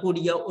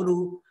பொருத்தக்கூடிய ஒரு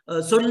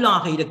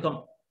சொல்லாக இருக்கும்.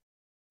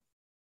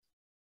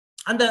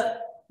 அந்த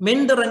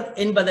மென்திறன்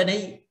என்பதனை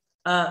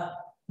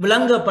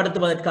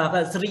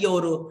விளங்கப்படுத்துவதற்காக சிறிய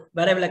ஒரு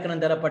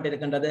வரைவிலக்கணம்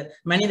தரப்பட்டிருக்கின்றது.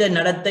 மனித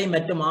நடத்தை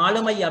மற்றும்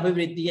ஆளுமை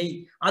அபிவிருத்தியை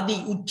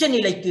உச்ச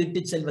நிலைக்கு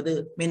இட்டு செல்வது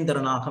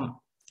மென்திறனாகும்.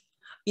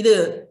 இது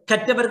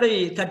கற்றவர்கள்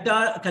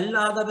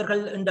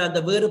கல்லாதவர்கள் என்ற அந்த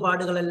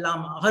வேறுபாடுகள்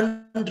எல்லாம்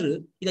அகன்று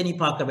இதனை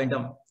பார்க்க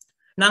வேண்டும்.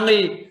 நாங்கள்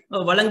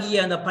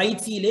வழங்கிய அந்த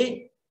பயிற்சியிலே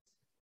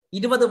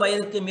 20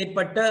 வயதுக்கு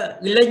மேற்பட்ட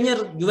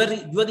இளைஞர்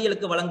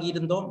யுவதிகளுக்கு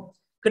வழங்கியிருந்தோம்.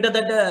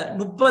 கிட்டத்தட்ட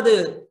 30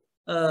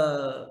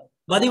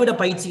 வதிவிட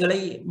பயிற்சிகளை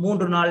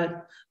 3 நாள்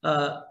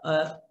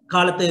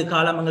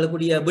காலம்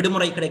எங்களுக்குரிய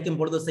விடுமுறை கிடைக்கும்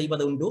பொழுது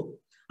செய்வது உண்டு.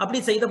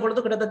 அப்படி செய்த பொழுது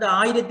கிட்டத்தட்ட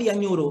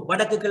 1500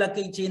 வடக்கு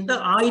கிழக்கை சேர்ந்த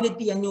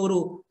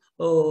 1500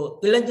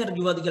 இளைஞர்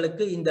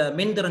யுவதிகளுக்கு இந்த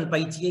மென்திறன்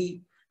பயிற்சியை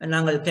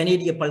நாங்கள்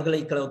கனேடிய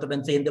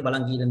பல்கலைக்கழகத்துடன் சேர்ந்து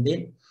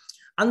வழங்கியிருந்தேன்.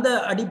 அந்த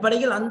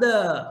அடிப்படையில்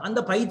அந்த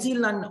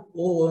பயிற்சியில் நான்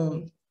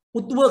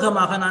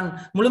உத்வேகமாக நான்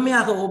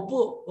முழுமையாக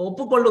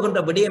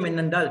ஒப்புக்கொள்ளுகின்ற விடயம்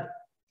என்னென்றால்,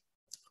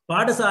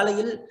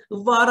 பாடசாலையில்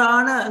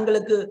இவ்வாறான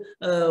எங்களுக்கு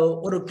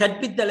ஒரு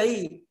கற்பித்தலை,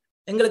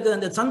 எங்களுக்கு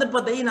அந்த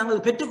சந்தர்ப்பத்தை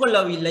நாங்கள்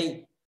பெற்றுக்கொள்ளவில்லை.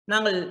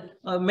 நாங்கள்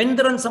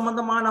மென்திறன்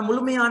சம்பந்தமான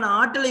முழுமையான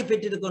ஆற்றலை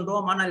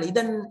பெற்றிருக்கின்றோம். ஆனால்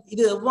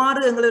இது எவ்வாறு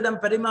எங்களிடம்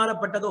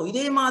பரிமாறப்பட்டதோ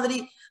இதே மாதிரி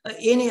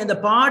ஏனைய அந்த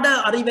பாட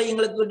அறிவை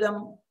எங்களிடம்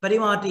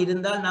பரிமாற்றி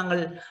இருந்தால்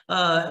நாங்கள்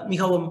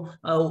மிகவும்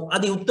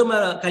உத்தம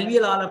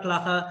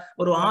கல்வியலாளர்களாக,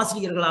 ஒரு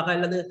ஆசிரியர்களாக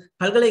அல்லது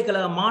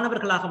பல்கலைக்கழக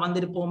மாணவர்களாக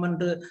வந்திருப்போம்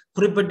என்று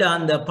குறிப்பிட்ட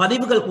அந்த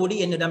பதிவுகள் கூடி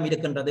என்னிடம்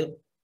இருக்கின்றது.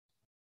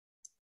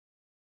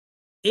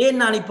 ஏன்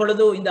நான்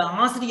இப்பொழுது இந்த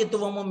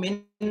ஆசிரியத்துவமும்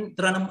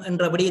மென்திறனும்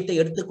என்ற விடயத்தை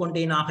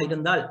எடுத்துக்கொண்டேனாக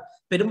இருந்தால்,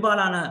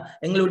 பெரும்பாலான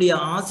எங்களுடைய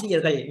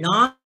ஆசிரியர்கள்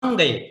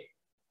நாங்கள்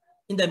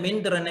இந்த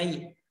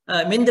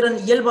மென்திறன்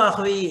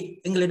இயல்பாகவே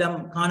எங்களிடம்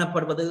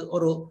காணப்படுவது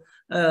ஒரு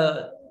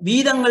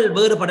வீதங்கள்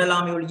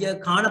வேறுபடலாமே ஒழிய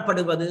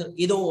காணப்படுவது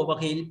ஏதோ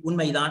வகையில்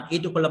உண்மைதான்,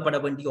 ஏற்றுக்கொள்ளப்பட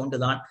வேண்டிய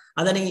ஒன்றுதான்.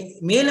 அதனை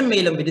மேலும்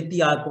மேலும்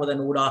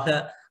விருத்தியாக்குவதன் ஊடாக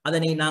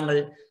அதனை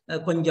நாங்கள்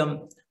கொஞ்சம்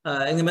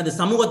எமது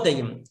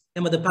சமூகத்தையும்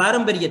எமது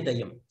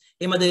பாரம்பரியத்தையும்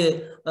எமது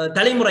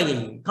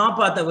தலைமுறையையும்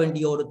காப்பாற்ற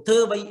வேண்டிய ஒரு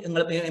தேவை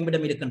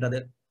எங்களிடம் இருக்கின்றது.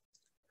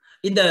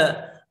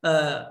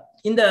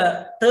 இந்த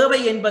தேவை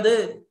என்பது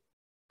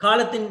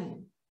காலத்தின்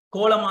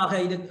கோலமாக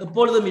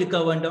எப்பொழுதும் இருக்க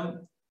வேண்டும்.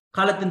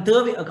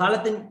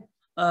 காலத்தின்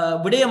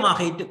விடயமாக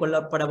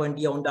ஏற்றுக்கொள்ளப்பட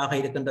வேண்டிய ஒன்றாக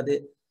இருக்கின்றது.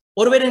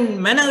 ஒருவரின்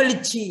மன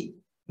எழுச்சி,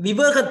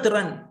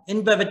 விவேகத்திறன்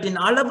என்பவற்றின்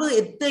அளவு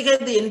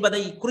எத்தகையது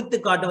என்பதை குறித்து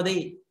காட்டுவதே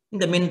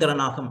இந்த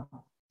மென்திறனாகும்.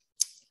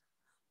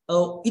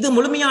 இது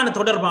முழுமையான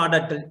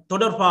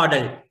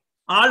தொடர்பாடல்,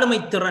 ஆளுமை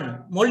திறன்,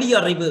 மொழி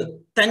அறிவு,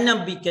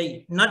 தன்னம்பிக்கை,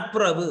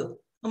 நட்புறவு,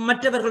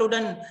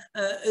 மற்றவர்களுடன்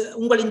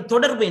உங்களின்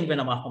தொடர்பு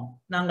என்பனவாகும்.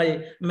 நாங்கள்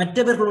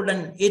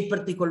மற்றவர்களுடன்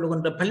ஏற்படுத்திக்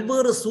கொள்ளுகின்ற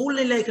பல்வேறு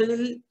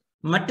சூழ்நிலைகளில்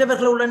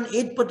மற்றவர்களுடன்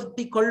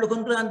ஏற்படுத்திக்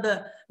கொள்ளுகின்ற அந்த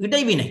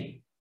இடைவினை,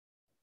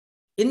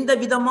 எந்த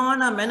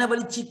விதமான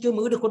மனவளர்ச்சிக்கும்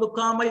ஈடு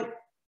கொடுக்காமல்,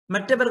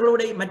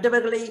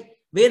 மற்றவர்களை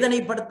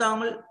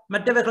வேதனைப்படுத்தாமல்,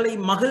 மற்றவர்களை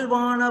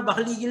மகிழ்வான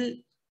வகையில்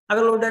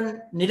அவர்களுடன்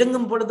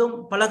நெருங்கும் பொழுதும்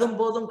பழகும்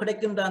போதும்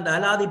கிடைக்கின்ற அந்த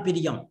அலாதி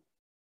பிரியம்,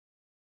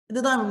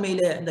 இதுதான்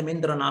உண்மையிலே இந்த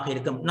மென்திறனாக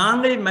இருக்கும்.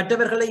 நாங்கள்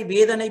மற்றவர்களை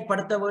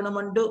வேதனைப்படுத்த வேணும்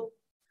என்று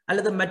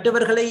அல்லது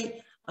மற்றவர்களை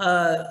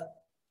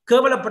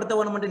கேவலப்படுத்த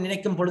வேணும் என்று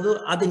நினைக்கும் பொழுது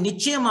அது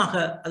நிச்சயமாக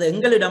அது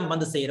எங்களிடம்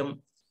வந்து சேரும்.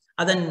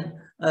 அதன்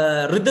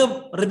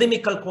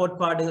ரிதமிக்கல்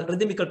கோட்பாடு,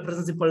 ரிதமிக்கல்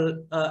பிரின்சிபல்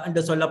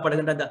என்று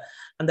சொல்லப்படுகின்ற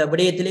அந்த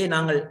விடயத்திலே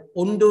நாங்கள்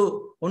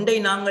ஒன்றை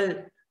நாங்கள்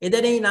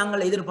எதனை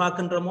நாங்கள்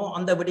எதிர்பார்க்கின்றோமோ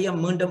அந்த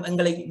விடயம் மீண்டும்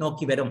எங்களை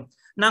நோக்கி வரும்.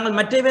 நாங்கள்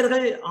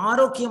மற்றவர்கள்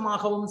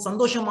ஆரோக்கியமாகவும்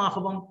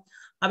சந்தோஷமாகவும்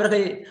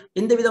அவர்கள்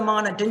எந்த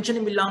விதமான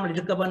டென்ஷனும் இல்லாமல்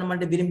இருக்க வேண்டும்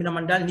என்று விரும்பினோம்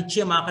என்றால்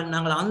நிச்சயமாக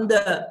நாங்கள்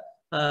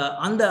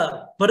அந்த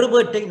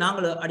பெறுவேட்டை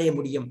நாங்கள் அடைய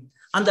முடியும்.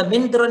 அந்த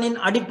மென்திறனின்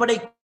அடிப்படை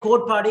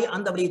கோட்பாடு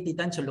அந்த விடயத்தை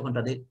தான்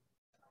சொல்லுகின்றது.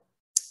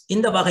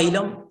 இந்த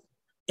வகையிலும்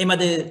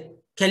எமது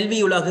கல்வி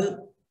உலகு,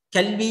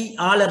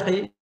 கல்வியாளர்கள்,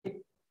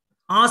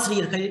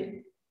 ஆசிரியர்கள்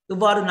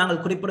இவ்வாறு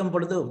நாங்கள் குறிப்பிடும்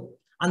பொழுது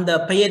அந்த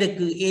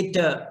பெயருக்கு ஏற்ற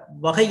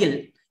வகையில்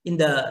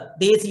இந்த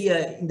தேசிய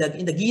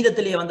இந்த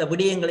கீதத்திலே வந்த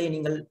விடயங்களை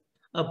நீங்கள்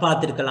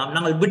பார்த்திருக்கலாம்.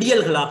 நாங்கள்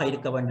விடியல்களாக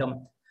இருக்க வேண்டும்,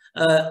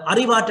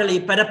 அறிவாற்றலை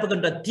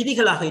பரப்புகின்ற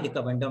திரிகளாக இருக்க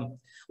வேண்டும்,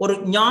 ஒரு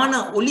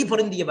ஞான ஒளி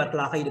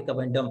பொருந்தியவர்களாக இருக்க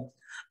வேண்டும்,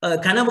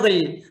 கனவுகள்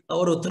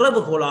ஒரு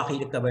திறவுகோலாக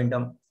இருக்க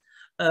வேண்டும்.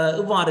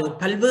 இவ்வாறு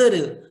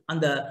பல்வேறு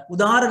அந்த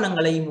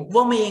உதாரணங்களையும்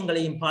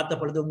உவமயங்களையும் பார்த்த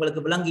பொழுது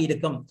உங்களுக்கு விளங்கி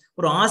இருக்கும்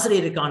ஒரு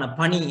ஆசிரியருக்கான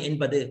பணி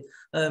என்பது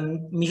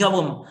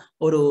மிகவும்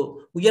ஒரு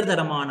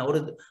உயர்தரமான ஒரு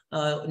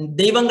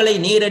தெய்வங்களை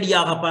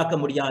நேரடியாக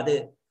பார்க்க முடியாது.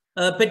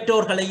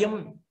 பெற்றோர்களையும்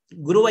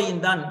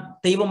குருவையும் தான்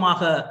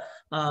தெய்வமாக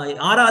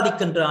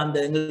ஆராதிக்கின்ற அந்த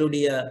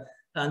எங்களுடைய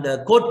அந்த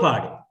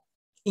கோட்பாடு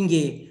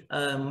இங்கே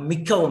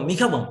மிகவும்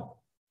மிகவும்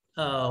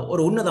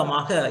ஒரு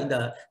உன்னதமாக இந்த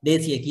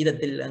தேசிய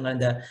கீதத்தில்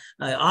இந்த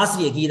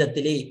ஆசிரிய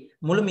கீதத்திலே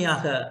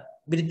முழுமையாக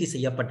விருத்தி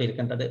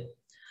செய்யப்பட்டிருக்கின்றது.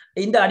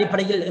 இந்த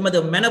அடிப்படையில் எமது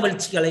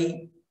மனவழ்ச்சிகளை,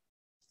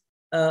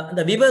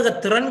 அந்த விவேக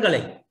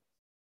திறன்களை,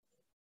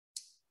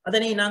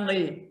 அதனை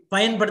நாங்கள்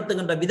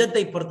பயன்படுத்துகின்ற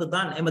விதத்தை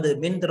பொறுத்துதான் எமது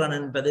மென்திறன்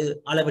என்பது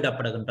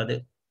அளவிடப்படுகின்றது.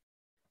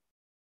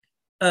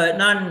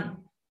 நான்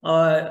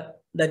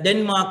இந்த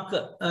டென்மார்க்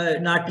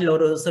நாட்டில்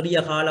ஒரு சிறிய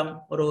காலம்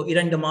ஒரு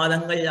 2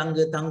 மாதங்கள்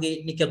அங்கு தங்கி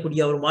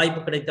நிற்கக்கூடிய ஒரு வாய்ப்பு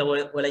கிடைத்த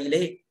வேளையிலே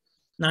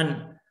நான்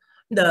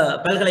இந்த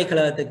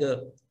பல்கலைக்கழகத்துக்கு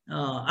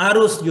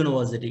ஆரோஸ்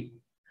யூனிவர்சிட்டி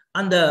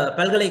அந்த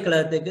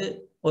பல்கலைக்கழகத்துக்கு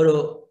ஒரு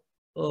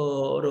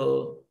ஒரு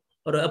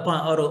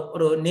ஒரு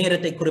ஒரு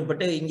நேரத்தை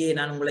குறிப்பிட்டு இங்கே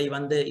நான் உங்களை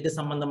வந்து இது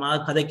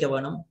சம்பந்தமாக கதைக்க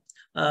வேணும்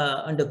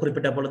என்று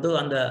குறிப்பிட்ட பொழுது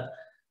அந்த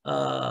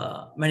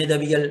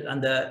மனிதவியல்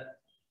அந்த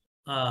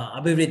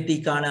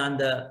அபிவிருத்திக்கான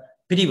அந்த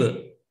பிரிவு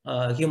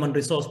ஹியூமன்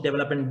ரிசோர்ஸ்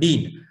டெவலப்மெண்ட்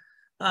டீன்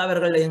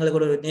அவர்கள் எங்களுக்கு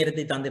ஒரு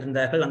நேரத்தை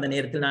தந்திருந்தார்கள். அந்த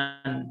நேரத்தில்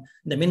நான்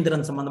இந்த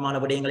மென்திறன் சம்பந்தமான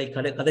விடயங்களை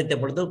கதைத்த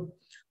பொழுது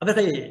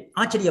அவர்கள்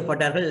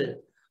ஆச்சரியப்பட்டார்கள்.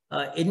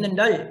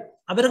 என்னென்றால்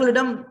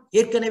அவர்களிடம்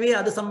ஏற்கனவே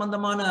அது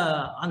சம்பந்தமான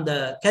அந்த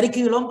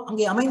கரிக்குலம்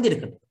அங்கே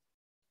அமைந்திருக்கிறது.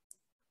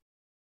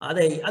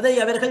 அதை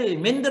அவர்கள்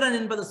மென்திறன்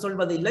என்பது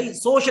சொல்வதில்லை,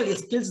 சோஷியல்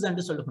ஸ்கில்ஸ்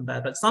என்று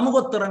சொல்லுகின்றார்கள்,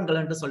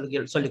 சமூகத்திறன்கள் என்று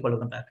சொல்லிக்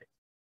கொள்கின்றார்கள்.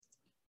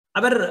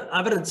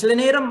 அவர் சில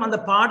நேரம் அந்த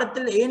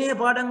பாடத்தில் ஏனைய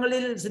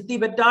பாடங்களில் சித்தி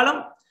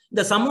பெற்றாலும்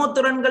இந்த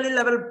சமூகத்திறன்களில்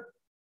அவர்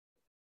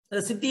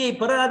சித்தியை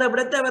பெறாத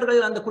விடத்து அவர்கள்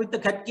அந்த குறித்த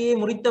கற்கையை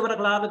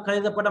முறித்தவர்களாக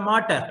கருதப்பட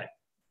மாட்டார்கள்.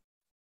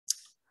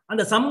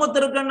 அந்த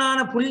சமூகத்திற்கான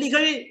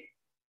புள்ளிகள்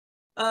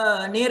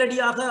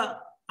நேரடியாக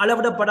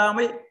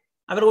அளவிடப்படாமல்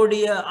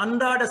அவர்களுடைய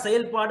அன்றாட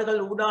செயல்பாடுகள்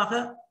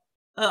ஊடாக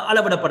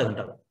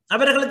அளவிடப்படுகின்றது.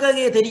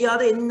 அவர்களுக்கு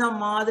தெரியாத என்ன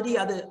மாதிரி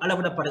அது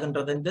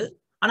அளவிடப்படுகின்றது என்று,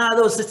 ஆனால்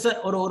அது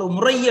ஒரு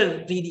முறையியல்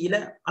ரீதியில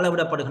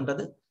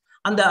அளவிடப்படுகின்றது.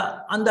 அந்த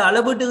அந்த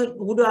அளவீட்டு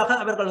ஊடாக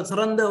அவர்கள்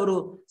சிறந்த ஒரு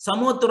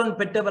சமூகத்துடன்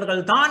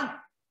பெற்றவர்கள் தான்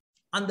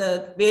அந்த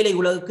வேலை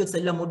உலகுக்கு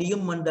செல்ல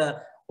முடியும் என்ற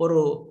ஒரு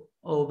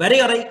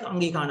வரையறை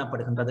அங்கே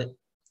காணப்படுகின்றது.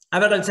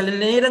 அவர்கள் சில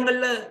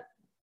நேரங்கள்ல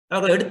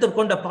அவர்கள்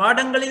எடுத்துக்கொண்ட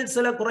பாடங்களில்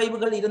சில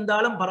குறைவுகள்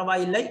இருந்தாலும்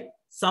பரவாயில்லை,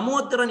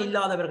 சமூகத்திறன்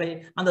இல்லாதவர்கள்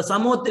அந்த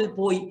சமூகத்தில்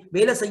போய்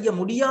வேலை செய்ய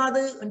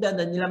முடியாது என்ற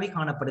அந்த நிலைமை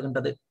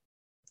காணப்படுகின்றது.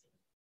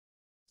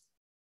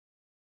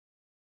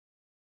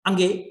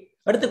 அங்கே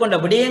எடுத்துக்கொண்ட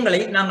விடயங்களை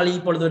நாங்கள்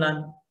இப்பொழுது நான்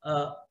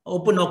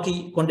ஒப்பு நோக்கி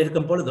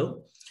கொண்டிருக்கும் பொழுது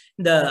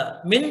இந்த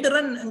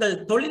மென்திறன் எங்கள்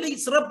தொழிலை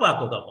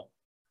சிறப்பாக உதவும்.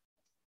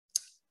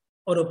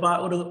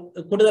 ஒரு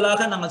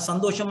கூடுதலாக நாங்கள்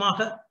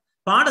சந்தோஷமாக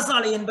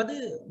பாடசாலை என்பது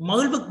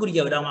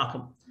மகிழ்வுக்குரிய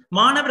இடமாகும்.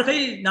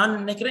 மாணவர்கள், நான்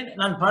நினைக்கிறேன்,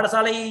 நான்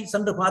பாடசாலையை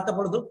சென்று பார்த்த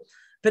பொழுது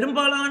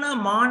பெரும்பாலான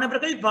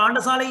மாணவர்கள்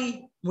பாடசாலை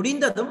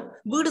முடிந்ததும்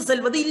வீடு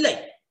செல்வது இல்லை.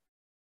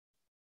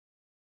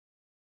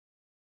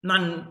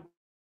 நான்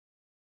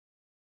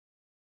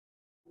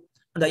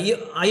அந்த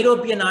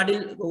ஐரோப்பிய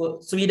நாடில்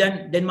ஸ்வீடன்,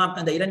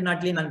 டென்மார்க் அந்த 2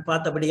 நாட்டிலே நான்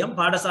பார்த்தபடியும்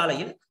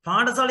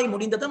பாடசாலை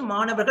முடிந்ததும்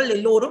மாணவர்கள்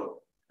எல்லோரும்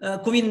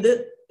குவிந்து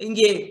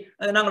இங்கே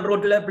நாங்கள்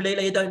ரோட்ல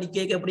பிள்ளைகளை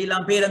நிக்க எப்படி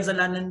எல்லாம் பேரண்ட்ஸ்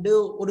எல்லாம் நின்று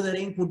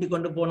ஒருவரையும் கூட்டிக்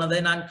கொண்டு போனதை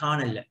நான்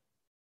காணல.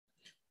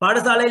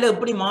 பாடசாலையில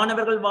எப்படி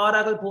மாணவர்கள்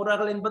வாரார்கள்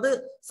போறார்கள் என்பது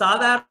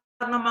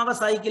சாதாரணமாக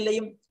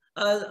சைக்கிளையும்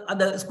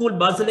அந்த ஸ்கூல்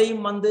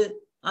பஸ்லையும் வந்து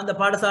அந்த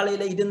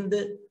பாடசாலையில இருந்து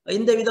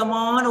எந்த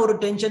விதமான ஒரு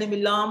டென்ஷனும்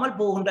இல்லாமல்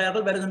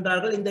போகின்றார்கள்,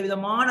 வருகின்றார்கள். இந்த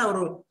விதமான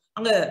ஒரு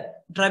அங்க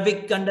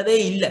டிராபிக் கண்டதே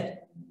இல்லை.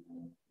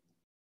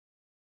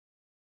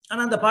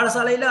 ஆனா அந்த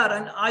பாடசாலையில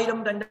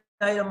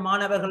 1000-2000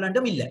 மாணவர்கள்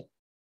என்றும் இல்லை.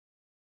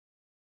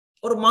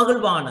 ஒரு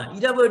மகிழ்வான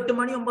இரவு 8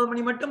 மணி 9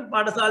 மணி மட்டும்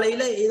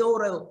பாடசாலையில ஏதோ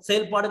ஒரு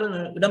செயல்பாடுகள்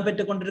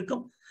இடம்பெற்றுக்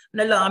கொண்டிருக்கும்.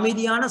 நல்ல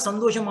அமைதியான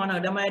சந்தோஷமான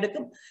இடமா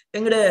இருக்கும்.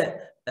 எங்கட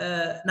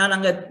நான்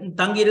அங்க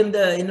தங்கியிருந்த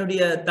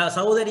என்னுடைய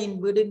சகோதரியின்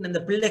வீடு அந்த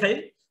பிள்ளைகள்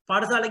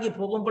பாடசாலைக்கு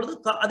போகும் பொழுது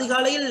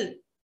அதிகாலையில்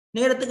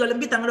நேரத்துக்கு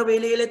எழும்பி தங்களோட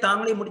வேலையிலே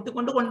தாங்களே முடித்துக்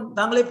கொண்டு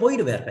தாங்களே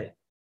போயிடுவார்கள்.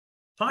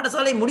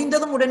 பாடசாலை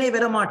முடிந்ததும் உடனே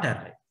வர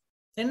மாட்டார்கள்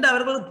என்று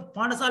அவர்கள்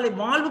பாடசாலை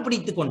வாழ்வு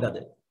பிடித்துக் கொண்டது.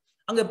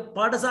 அங்க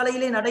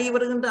பாடசாலையிலே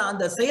நடைபெறுகின்ற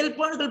அந்த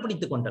செயல்பாடுகள்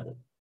பிடித்துக் கொண்டது.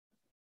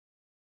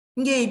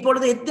 இங்கே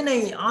இப்பொழுது எத்தனை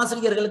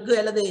ஆசிரியர்களுக்கு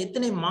அல்லது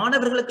எத்தனை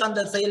மாணவர்களுக்கு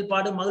அந்த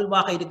செயல்பாடு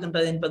மகிழ்வாக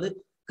இருக்கின்றது என்பது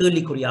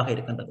கேள்விக்குறியாக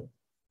இருக்கின்றது.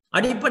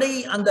 அடிப்படை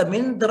அந்த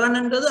மின் திறன்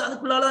என்றது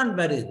அதுக்குள்ளாதான்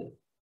வருது.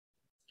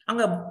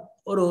 அங்க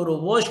ஒரு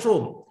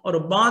வாஷ்ரூம், ஒரு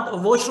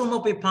வாஷ்ரூமை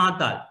போய்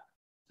பார்த்தால்,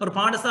 ஒரு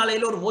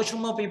பாடசாலையில ஒரு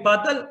வாஷ்ரூமை போய்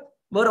பார்த்தால்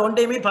வேற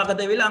ஒன்றையுமே பார்க்க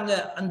தேவையில்லை. அங்க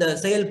அந்த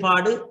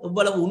செயல்பாடு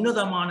எவ்வளவு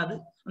உன்னதமானது,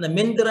 அந்த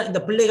மென்திறன்,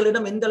 இந்த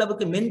பிள்ளைகளிடம் எந்த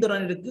அளவுக்கு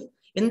மென்திறன் இருக்கு,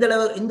 எந்த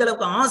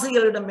அளவுக்கு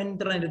ஆசிரியர்களிடம்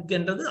மென்திறன் இருக்கு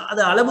என்றது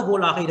அது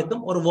அளவுகோலாக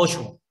இருக்கும் ஒரு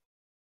வாஷ்ரூம்.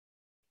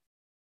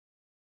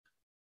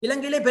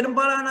 இலங்கையிலே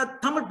பெரும்பாலான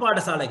தமிழ்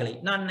பாடசாலைகளை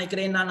நான்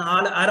நினைக்கிறேன், நான்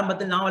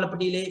ஆரம்பத்தில்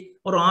நாவலப்பட்டியிலே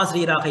ஒரு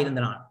ஆசிரியராக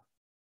இருந்த நான்,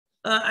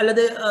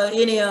 அல்லது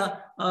ஏனைய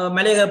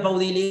மலையக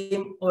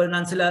பகுதியிலேயும்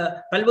நான் சில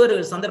பல்வேறு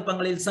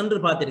சந்தர்ப்பங்களில் சென்று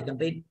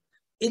பார்த்திருக்கின்றேன்.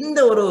 இந்த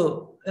ஒரு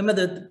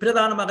எமது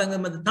பிரதானமாக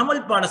எமது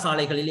தமிழ்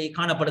பாடசாலைகளிலே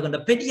காணப்படுகின்ற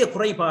பெரிய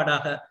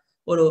குறைபாடாக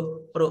ஒரு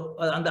ஒரு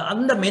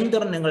அந்த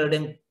மென்திறன்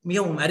எங்களிடம்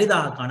மிகவும்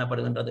அரிதாக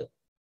காணப்படுகின்றது.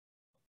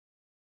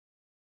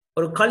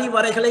 ஒரு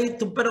கழிவறைகளை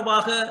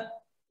துப்புரவாக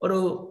ஒரு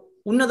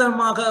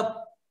உன்னதமாக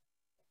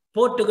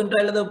போட்டுகின்ற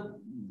அல்லது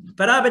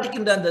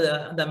பராமரிக்கின்ற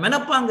அந்த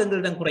மனப்பாங்கு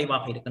எங்களிடம்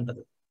குறைவாக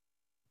இருக்கின்றது.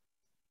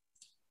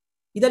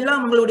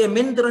 இதெல்லாம் உங்களுடைய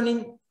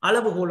மென்திறனின்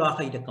அளவுகோலாக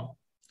இருக்கும்.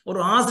 ஒரு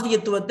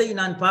ஆசிரியத்துவத்தை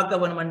நான் பார்க்க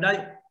வேண்டும் என்றால்,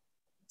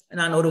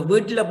 நான் ஒரு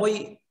வீட்டில் போய்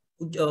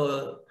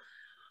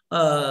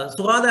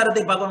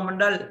சுகாதாரத்தை பார்க்க வேண்டும்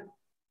என்றால்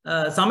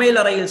சமையல்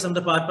அறையில்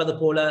சென்று பார்ப்பது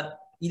போல,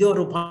 இது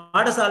ஒரு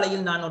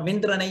பாடசாலையில் நான் ஒரு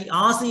மென்திறனை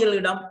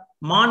ஆசிரியர்களிடம்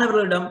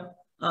மாணவர்களிடம்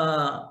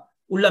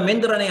உள்ள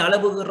மென்திறனை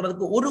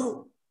அளவுகிறதுக்கு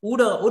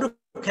ஒரு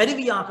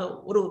கருவியாக,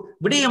 ஒரு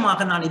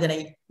விடயமாக நான் இதனை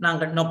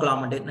நாங்கள்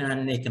நோக்கலாம் என்று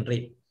நான்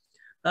நினைக்கின்றேன்.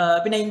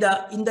 பின்ன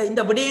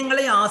இந்த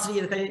விடயங்களை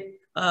ஆசிரியர்கள்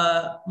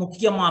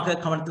முக்கியமாக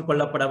கவனத்தில்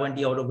கொள்ளப்பட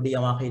வேண்டிய ஒரு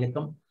விடயமாக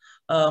இருக்கும்.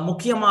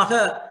 முக்கியமாக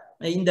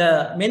இந்த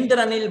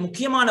மென்திறனில்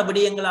முக்கியமான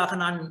விடயங்களாக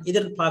நான்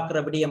எதிர்பார்க்கிற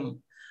விடயம்,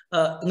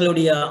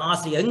 எங்களுடைய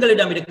ஆசிரியர்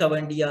எங்களிடம் இருக்க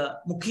வேண்டிய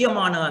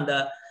முக்கியமான அந்த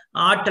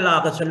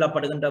ஆற்றலாக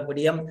சொல்லப்படுகின்ற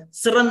விடயம்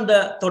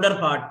சிறந்த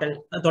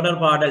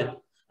தொடர்பாடல்.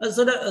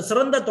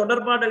 சிறந்த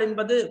தொடர்பாடல்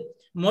என்பது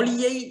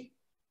மொழியை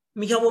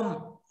மிகவும்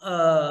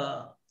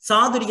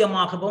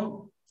சாதுரியமாகவும்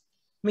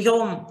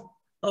மிகவும்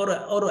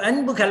ஒரு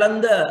அன்பு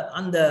கலந்த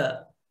அந்த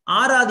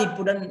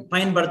ஆராதிப்புடன்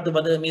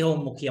பயன்படுத்துவது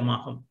மிகவும்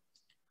முக்கியமாகும்.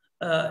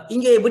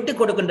 இங்கே விட்டுக்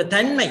கொடுக்கின்ற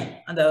தன்மை,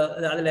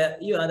 அதுல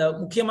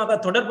முக்கியமாக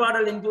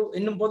தொடர்பாடல்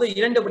என்னும் போது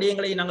இரண்டு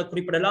விடயங்களை நாங்கள்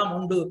குறிப்பிடலாம்.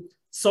 ஒன்று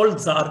சொல்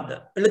சார்ந்த,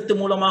 எழுத்து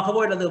மூலமாகவோ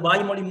அல்லது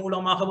வாய்மொழி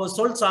மூலமாகவோ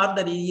சொல்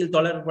சார்ந்த ரீதியில்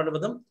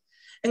தொடர்படுவதும்,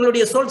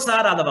 எங்களுடைய சொல்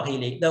சாராத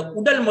வகையிலே இந்த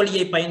உடல்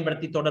மொழியை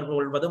பயன்படுத்தி தொடர்பு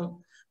கொள்வதும்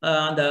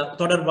அந்த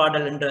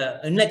தொடர்பாடல் என்ற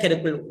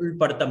எண்ணக்கருக்குள்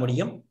உள்படுத்த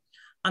முடியும்.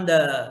 அந்த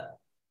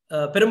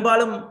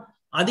பெரும்பாலும்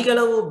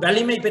அதிகளவு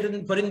வலிமை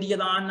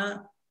பொருந்தியதான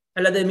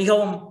அல்லது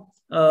மிகவும்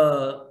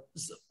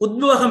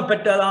உத்வேகம்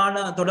பெற்றதான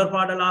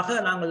தொடர்பாடலாக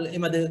நாங்கள்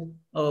எமது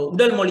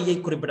உடல் மொழியை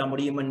குறிப்பிட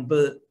முடியும் என்று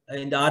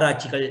இந்த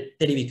ஆராய்ச்சிகள்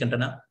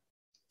தெரிவிக்கின்றன.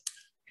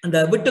 அந்த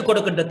விட்டுக்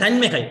கொடுக்கின்ற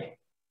தன்மைகள்,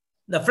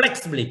 இந்த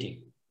பிளெக்சிபிலிட்டி,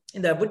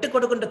 இந்த விட்டுக்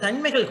கொடுக்கின்ற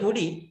தன்மைகள்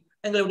கூடி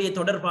எங்களுடைய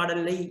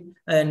தொடர்பாடலை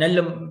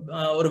நல்ல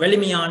ஒரு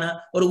வலிமையான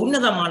ஒரு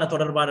உன்னதமான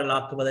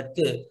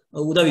தொடர்பாடலாக்குவதற்கு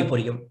உதவி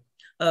புரியும்.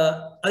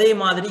 அதே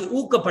மாதிரி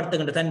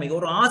ஊக்கப்படுத்துகின்ற தன்மை,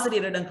 ஒரு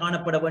ஆசிரியரிடம்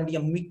காணப்பட வேண்டிய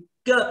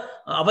மிக்க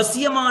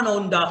அவசியமான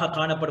ஒன்றாக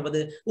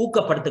காணப்படுவது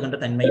ஊக்கப்படுத்துகின்ற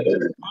தன்மை.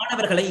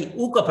 மாணவர்களை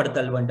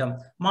ஊக்கப்படுத்தல் வேண்டும்.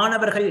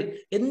 மாணவர்கள்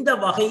எந்த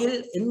வகையில்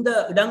எந்த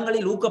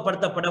இடங்களில்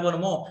ஊக்கப்படுத்தப்பட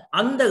வேண்டுமோ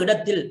அந்த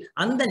இடத்தில்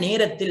அந்த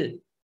நேரத்தில்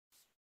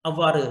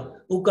அவ்வாறு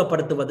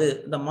ஊக்கப்படுத்துவது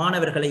இந்த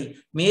மாணவர்களை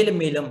மேலும்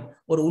மேலும்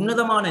ஒரு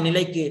உன்னதமான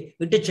நிலைக்கு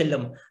விட்டு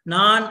செல்லும்.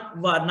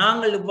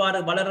 நாங்கள் இவ்வாறு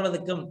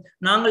வளர்வதற்கும்,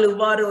 நாங்கள்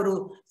இவ்வாறு ஒரு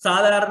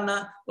சாதாரண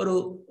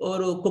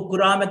ஒரு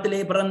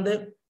குக்கிராமத்திலே பிறந்து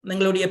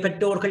எங்களுடைய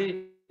பெற்றோர்கள்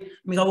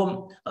மிகவும்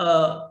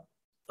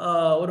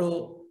ஒரு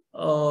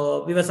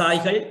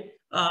விவசாயிகள்,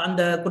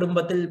 அந்த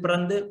குடும்பத்தில்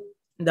பிறந்து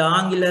இந்த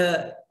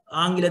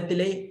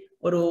ஆங்கிலத்திலே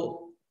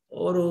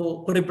ஒரு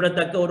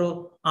குறிப்பிடத்தக்க ஒரு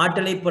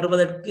ஆற்றலை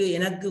பெறுவதற்கு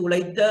எனக்கு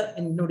உழைத்த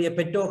என்னுடைய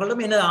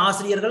பெற்றோர்களும் எனது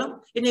ஆசிரியர்களும்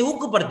என்னை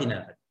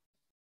ஊக்கப்படுத்தினார்கள்.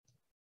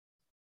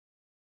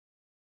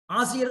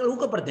 ஆசிரியர்கள்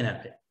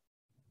ஊக்கப்படுத்தினார்கள்.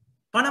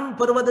 பணம்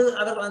பெறுவது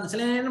அவர்கள்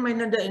சில நேரம்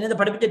என்னது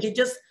படிப்பித்த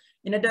டீச்சர்ஸ்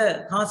என்னட்ட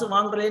காசு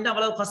வாங்குறது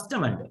அவ்வளவு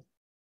கஷ்டம் என்று.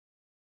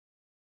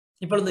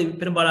 இப்பொழுது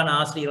பெரும்பாலான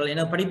ஆசிரியர்கள்,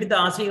 என படிப்பித்த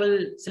ஆசிரியர்கள்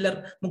சிலர்,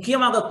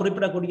 முக்கியமாக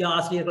குறிப்பிடக்கூடிய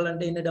ஆசிரியர்கள்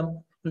என்று என்னிடம்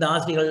இந்த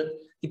ஆசிரியர்கள்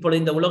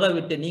இப்பொழுது இந்த உலகை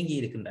விட்டு நீங்கி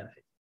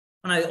இருக்கின்றார்கள்.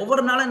 ஆனால்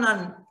ஒவ்வொரு நாளும்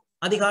நான்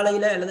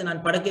அதிகாலையில அல்லது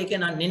நான் படுக்கைக்கு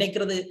நான்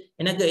நினைக்கிறது,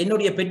 எனக்கு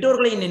என்னுடைய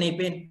பெற்றோர்களையும்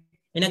நினைப்பேன்,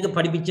 எனக்கு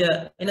படிப்பிச்ச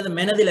எனது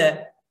மனதில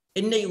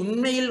என்னை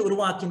உண்மையில்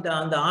உருவாக்கின்ற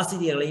அந்த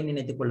ஆசிரியர்களையும்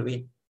நினைத்துக்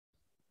கொள்வேன்.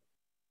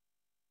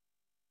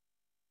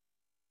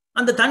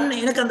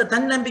 எனக்கு அந்த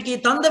தன்னம்பிக்கையை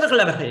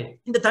தந்தவர்கள் அவர்கள்.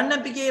 இந்த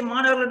தன்னம்பிக்கையை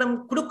மாணவர்களிடம்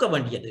கொடுக்க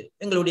வேண்டியது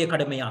எங்களுடைய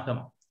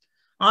கடமையாகும்.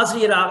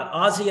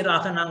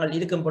 ஆசிரியராக நாங்கள்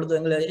இருக்கும் பொழுது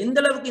எந்த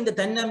அளவுக்கு இந்த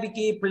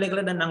தன்னம்பிக்கையை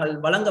பிள்ளைகளிடம் நாங்கள்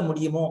வழங்க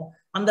முடியுமோ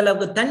அந்த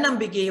அளவுக்கு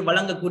தன்னம்பிக்கையை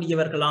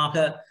வழங்கக்கூடியவர்களாக,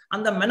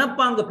 அந்த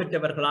மனப்பாங்கு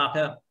பெற்றவர்களாக,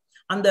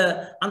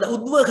 அந்த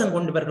உத்வேகம்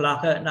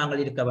கொண்டவர்களாக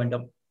நாங்கள் இருக்க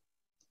வேண்டும்.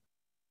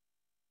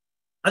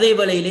 அதே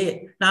வேளையிலே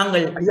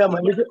நாங்கள்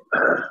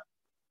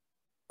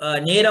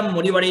நேரம்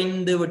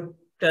முடிவடைந்து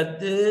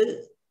விட்டது.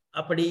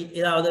 அப்படி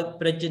ஏதாவது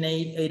பிரச்சனை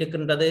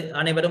இருக்கின்றது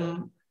அனைவரும்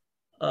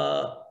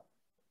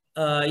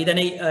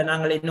இதனை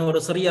நாங்கள் இன்னொரு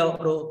சிறிய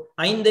ஒரு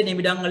 5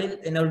 நிமிடங்களில்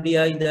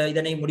என்னுடைய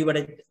இதனை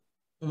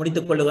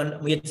முடித்துக் கொள்ள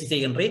முயற்சி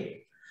செய்கின்றேன்.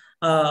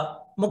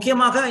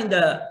 முக்கியமாக இந்த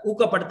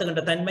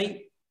ஊக்கப்படுத்துகின்ற தன்மை,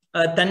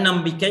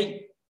 தன்னம்பிக்கை,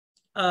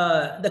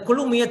 இந்த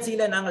குழு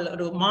முயற்சியில நாங்கள்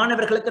ஒரு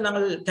மாணவர்களுக்கு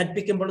நாங்கள்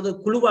கற்பிக்கும் பொழுது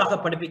குழுவாக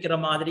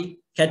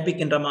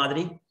கற்பிக்கின்ற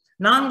மாதிரி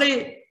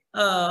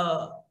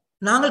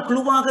நாங்கள்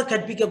குழுவாக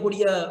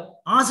கற்பிக்கக்கூடிய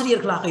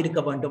ஆசிரியர்களாக இருக்க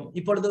வேண்டும்.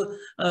 இப்பொழுது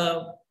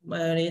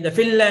இந்த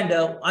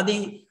பின்லாந்து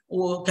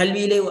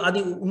கல்வியிலே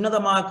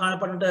உன்னதமாக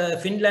காணப்படுகின்ற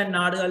பின்லாந்து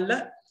நாடுகள்ல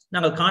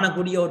நாங்கள்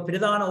காணக்கூடிய ஒரு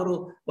பிரதான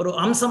ஒரு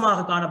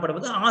அம்சமாக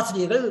காணப்படுவது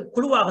ஆசிரியர்கள்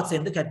குழுவாக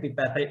சேர்ந்து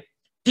கற்பிப்பார்கள்.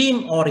 Team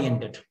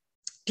oriented,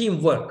 team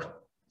work.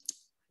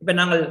 இப்ப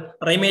நாங்கள்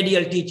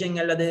ரெமேடியல் டீச்சிங்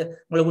அல்லது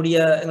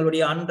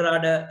எங்களுடைய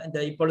அன்றாட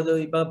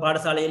இப்ப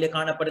பாடசாலையிலே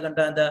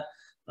காணப்படுகின்ற அந்த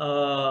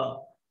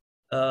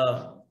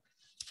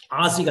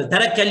ஆசிரியர்கள்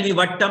தரக்கல்வி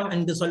வட்டம்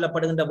என்று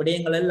சொல்லப்படுகின்ற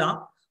விடயங்கள் எல்லாம்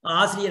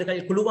ஆசிரியர்கள்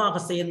குழுவாக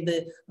சேர்ந்து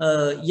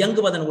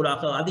இயங்குவதன்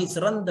ஊடாக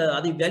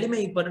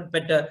வலிமை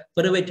பெற்ற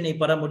பெருவேற்றினை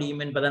பெற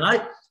முடியும் என்பதனால்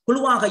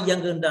குழுவாக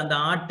இயங்குகின்ற அந்த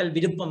ஆற்றல்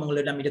விருப்பம்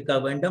எங்களிடம் இருக்க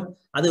வேண்டும்.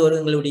 அது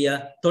எங்களுடைய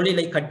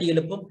தொழிலை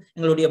கட்டியெழுப்பும்,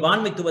 எங்களுடைய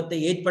வான்மைத்துவத்தை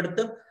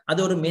ஏற்படுத்தும். அது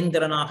ஒரு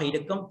மென்திறனாக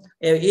இருக்கும்.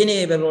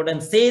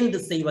 ஏனையவர்களுடன் சேர்ந்து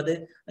செய்வது,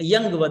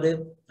 இயங்குவது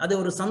அது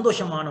ஒரு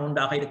சந்தோஷமான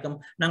ஒன்றாக இருக்கும்.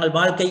 நாங்கள்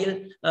வாழ்க்கையில்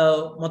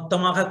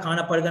மொத்தமாக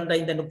காணப்படுகின்ற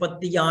இந்த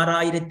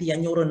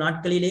 36,500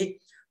 நாட்களிலே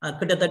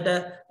கிட்டத்தட்ட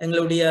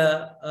எங்களுடைய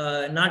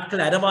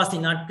நாட்கள், அரவாசி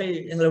நாட்கள்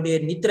எங்களுடைய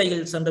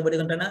நித்திரையில் சென்று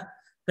விடுகின்றன.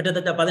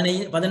 கிட்டத்தட்ட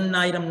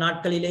 10,000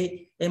 நாட்களிலே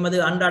எமது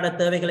அன்றாட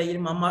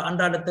தேவைகளையும்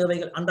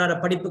அன்றாட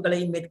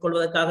படிப்புகளையும்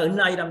மேற்கொள்வதற்காக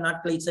 8,000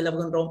 நாட்களை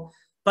செலவுகின்றோம்.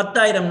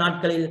 10,000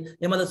 நாட்களில்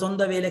எமது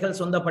சொந்த வேலைகள்,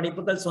 சொந்த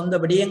படிப்புகள், சொந்த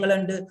விடயங்கள்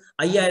என்று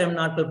 5,000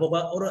 நாட்கள்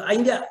போக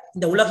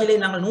இந்த உலகிலே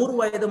நாங்கள் 100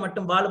 வயது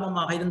மட்டும்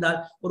வாழுமமாக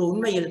இருந்தால் ஒரு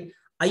உண்மையில்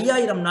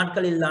 5,000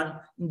 நாட்களில் தான்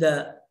இந்த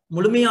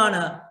முழுமையான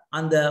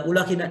அந்த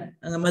உலகின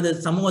எமது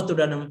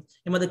சமூகத்துடனும்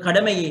எமது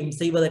கடமையையும்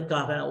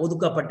செய்வதற்காக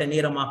ஒதுக்கப்பட்ட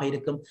நேரமாக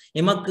இருக்கும்.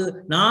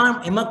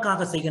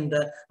 எமக்காக செய்கின்ற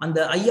அந்த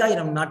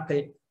 5,000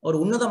 நாட்கள் ஒரு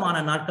உன்னதமான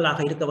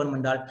நாட்களாக இருக்க வேண்டும்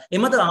என்றால்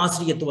எமது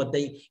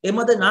ஆசிரியத்துவத்தை,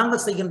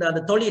 நாங்கள் செய்கின்ற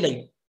அந்த தொழிலை,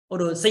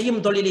 ஒரு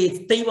செய்யும் தொழிலை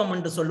தெய்வம்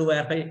என்று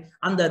சொல்லுவார்கள்,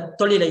 அந்த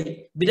தொழிலை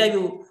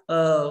விரைவு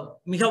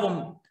மிகவும்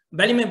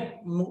வலிமை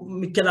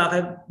மிக்கதாக,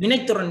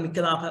 வினைத்துறன்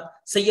மிக்கதாக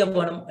செய்ய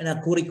வேணும் என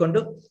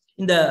கூறிக்கொண்டு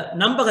இந்த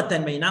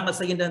நம்பகத்தன்மை நாங்கள்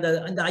செய்கின்ற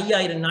இந்த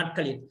 5,000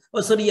 நாட்களில்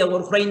ஒரு சிறிய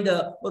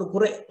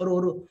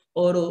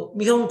ஒரு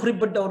மிகவும்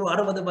குறிப்பிட்ட ஒரு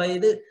 60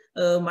 வயது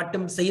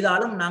மட்டும்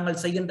செய்தாலும் நாங்கள்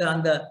செய்கின்ற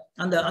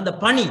அந்த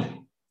பணி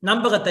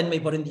நம்பகத்தன்மை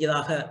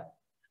பொருந்தியதாக,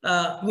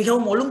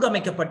 மிகவும்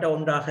ஒழுங்கமைக்கப்பட்ட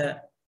ஒன்றாக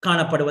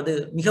காணப்படுவது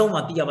மிகவும்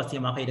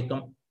அத்தியாவசியமாக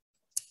இருக்கும்.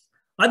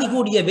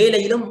 அதிகூடிய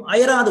வேலையிலும்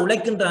அயராது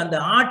உழைக்கின்ற அந்த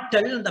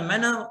ஆற்றல், அந்த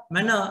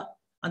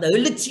அந்த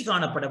எழுச்சி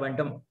காணப்பட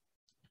வேண்டும்.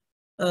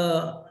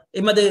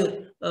 எமது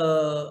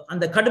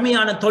அந்த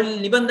கடுமையான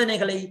தொழில்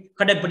நிபந்தனைகளை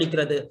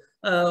கடைபிடிக்கிறது.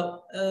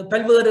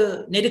 பல்வேறு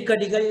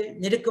நெருக்கடிகள்,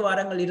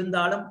 நெருக்குவாரங்கள்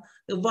இருந்தாலும்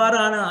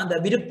இவ்வாறான அந்த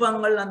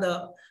விருப்பங்கள், அந்த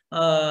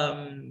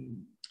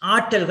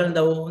ஆற்றல்கள்,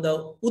 அந்த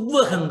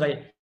உத்வேகங்கள்,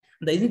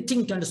 அந்த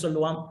இன்ஸ்டிங்க்ட் என்று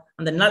சொல்லுவோம்,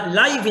 அந்த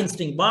லைஃப்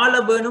இன்ஸ்டிங், வாழ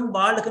வேணும்,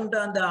 வாழுகின்ற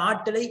அந்த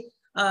ஆற்றலை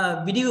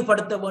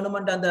விரிவுபடுத்த வேணும்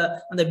என்ற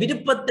அந்த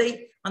விருப்பத்தை,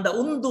 அந்த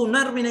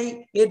உணர்வினை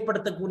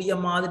ஏற்படுத்தக்கூடிய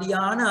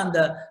மாதிரியான அந்த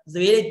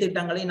வேலை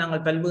திட்டங்களை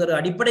நாங்கள் பல்வேறு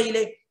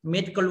அடிப்படையிலே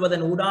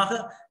மேற்கொள்வதன் ஊடாக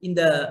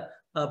இந்த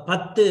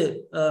 10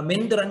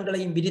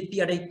 மென்திறன்களையும் விருத்தி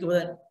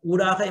அடைக்குவதன்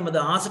ஊடாக எமது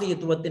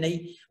ஆசிரியத்துவத்தினை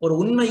ஒரு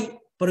உண்மை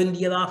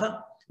பொருந்தியதாக,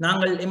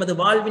 நாங்கள் எமது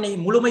வாழ்வினை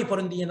முழுமை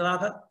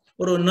பொருந்தியதாக,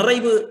 ஒரு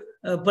நிறைவு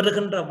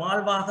பெறுகின்ற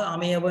வாழ்வாக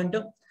அமைய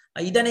வேண்டும்.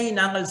 இதனை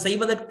நாங்கள்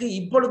செய்வதற்கு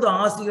இப்பொழுது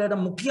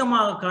ஆசிரியரிடம்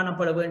முக்கியமாக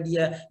காணப்பட வேண்டிய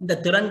இந்த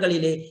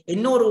திறன்களிலே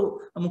இன்னொரு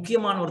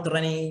முக்கியமான ஒரு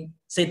திறனை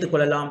சேர்த்துக்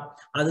கொள்ளலாம்.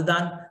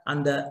 அதுதான்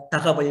அந்த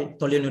தகவல்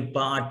தொழில்நுட்ப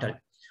ஆற்றல்.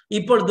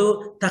 இப்பொழுது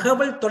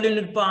தகவல்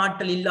தொழில்நுட்ப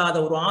ஆற்றல் இல்லாத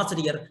ஒரு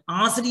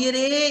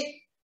ஆசிரியரே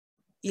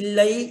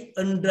இல்லை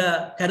என்ற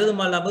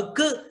கருதும்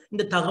அளவுக்கு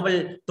இந்த தகவல்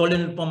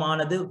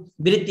தொழில்நுட்பமானது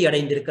விருத்தி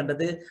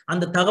அடைந்திருக்கின்றது.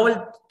 அந்த தகவல்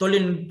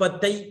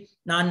தொழில்நுட்பத்தை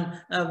நான்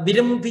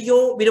விரும்பியோ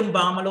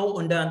விரும்பாமலோ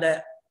என்ற அந்த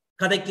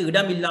கதைக்கு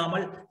இடம்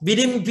இல்லாமல்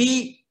விரும்பி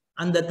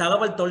அந்த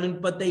தகவல்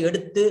தொழில்நுட்பத்தை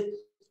எடுத்து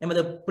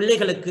எமது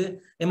பிள்ளைகளுக்கு,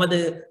 எமது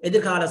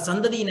எதிர்கால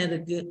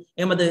சந்ததியினருக்கு,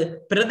 எமது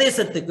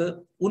பிரதேசத்துக்கு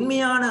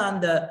உண்மையான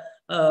அந்த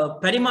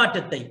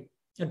பரிமாற்றத்தை,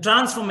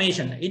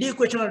 டிரான்ஸ்ஃபர்மேஷன்,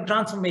 எஜுகேஷனல்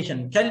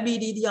டிரான்ஸ்ஃபர்மேஷன், கல்வி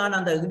ரீதியான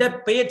அந்த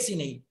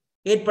இடப்பெயர்ச்சினை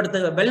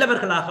ஏற்படுத்த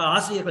வல்லவர்களாக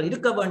ஆசிரியர்கள்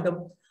இருக்க வேண்டும்.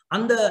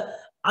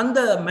 அந்த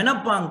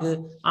மனப்பாங்கு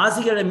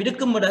ஆசிரியரிடம்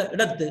இருக்கும்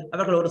இடத்து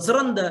அவர்கள் ஒரு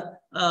சிறந்த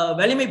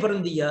வலிமை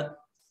பொருந்திய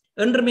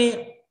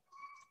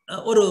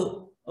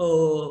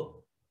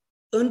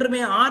என்றுமே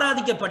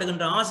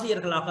ஆராதிக்கப்படுகின்ற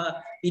ஆசிரியர்களாக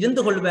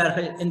இருந்து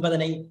கொள்வார்கள்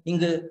என்பதனை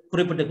இங்கு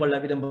குறிப்பிட்டுக் கொள்ள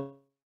விரும்புகின்றேன்.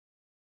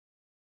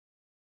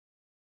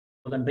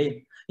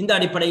 இந்த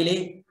அடிப்படையிலே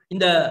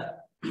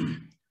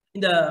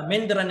இந்த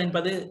மென்திறன்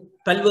என்பது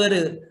பல்வேறு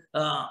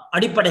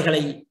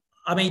அடிப்படைகளை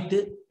அமைத்து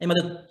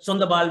எமது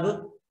சொந்த வாழ்வு,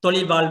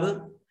 தொழில் வாழ்வு,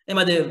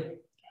 எமது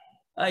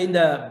இந்த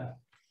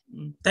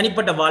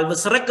தனிப்பட்ட வாழ்வு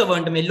சிறக்க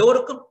வேண்டும்,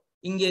 எல்லோருக்கும்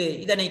இங்கு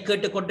இதனை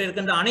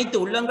கேட்டுக்கொண்டிருக்கின்ற அனைத்து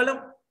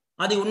உள்ளங்களும்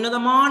அதி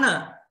உன்னதமான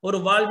ஒரு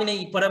வாழ்வினை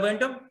பெற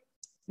வேண்டும்.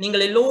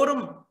 நீங்கள்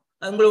எல்லோரும்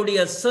உங்களுடைய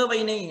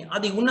சேவையினை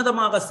அதி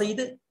உன்னதமாக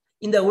செய்து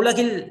இந்த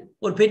உலகில்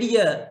ஒரு பெரிய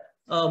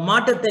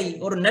மாற்றத்தை,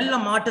 ஒரு நல்ல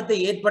மாற்றத்தை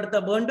ஏற்படுத்த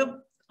வேண்டும்.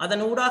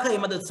 அதனூடாக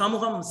எமது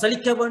சமூகம்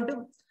செழிக்க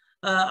வேண்டும்.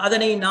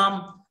 அதனை நாம்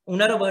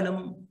உணர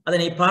வேண்டும்,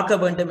 அதனை பார்க்க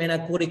வேண்டும் என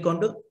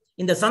கூறிக்கொண்டு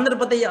இந்த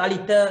சந்தர்ப்பத்தை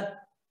அளித்த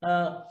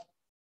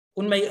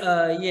உண்மை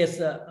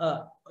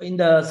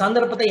இந்த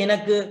சந்தர்ப்பத்தை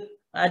எனக்கு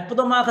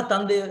அற்புதமாக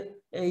தந்து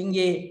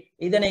இங்கே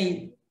இதனை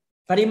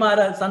பரிமாற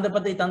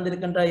சந்தர்ப்பத்தை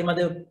தந்திருக்கின்ற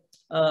எமது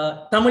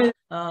தமிழ்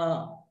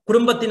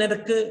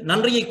குடும்பத்தினருக்கு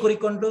நன்றியை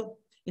கூறிக்கொண்டு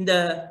இந்த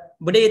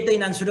விடயத்தை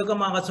நான்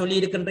சுருக்கமாக சொல்லி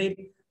இருக்கின்றேன்.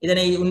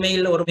 இதனை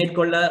உண்மையில் ஒரு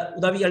மேற்கொள்ள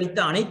உதவி அளித்த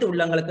அனைத்து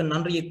உள்ளங்களுக்கு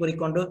நன்றியை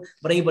கூறிக்கொண்டு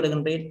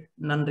விரைபடுகின்றேன்.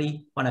 நன்றி,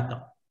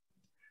 வணக்கம்.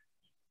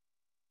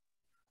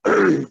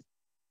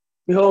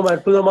 மிகவும்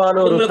அற்புதமான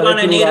ஒரு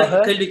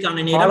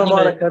கேள்விக்கான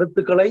ஆழமான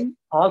கருத்துக்களை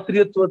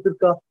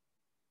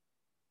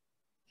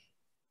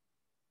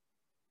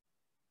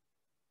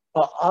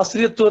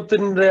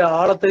ஆசிரியத்துவத்தின்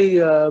ஆழத்தை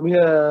மிக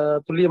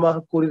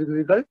துல்லியமாக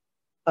கூறியிருக்கிறீர்கள்.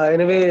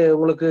 எனவே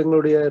உங்களுக்கு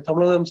எங்களுடைய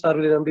தமிழகம்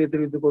சார்பில் நன்றியை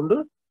தெரிவித்துக் கொண்டு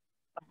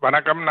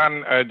வணக்கம். நான்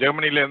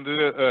ஜெர்மனியிலிருந்து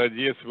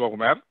GS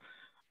சிவகுமார்.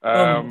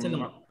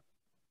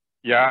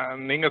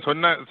 நீங்க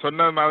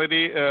சொன்ன மாதிரி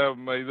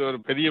இது ஒரு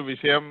பெரிய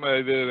விஷயம்.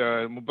 இது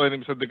 30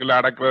 நிமிஷத்துக்குள்ள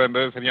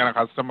அடக்குறதுன்றது சரியான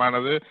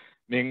கஷ்டமானது.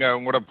 நீங்க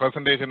உங்களோட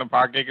பிரசன்டேஷனை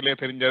பார்க்கலே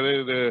தெரிஞ்சது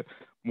இது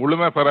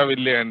முழுமை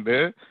பெறவில்லை என்று.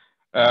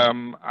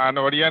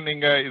 ஆனபடியா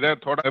நீங்க இதை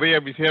நிறைய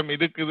விஷயம்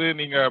இருக்குது,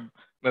 நீங்க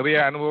நிறைய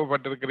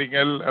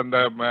அனுபவப்பட்டிருக்கிறீர்கள். அந்த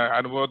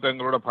அனுபவத்தை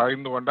எங்களோட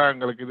பகிர்ந்து கொண்டா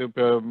எங்களுக்கு இது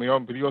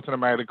மிகவும்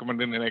பிரயோசனமா இருக்கும்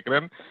என்று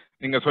நினைக்கிறேன்.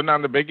 நீங்க சொன்ன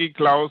அந்த பெக்கி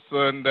கிளவுஸ்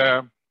என்று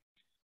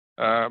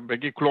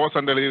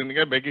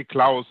எழுதியிருந்தீங்க. பெக்கி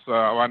கிளவுஸ்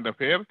அவன்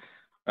பேர்.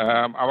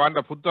 அவன்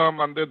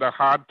புத்தகம் வந்து the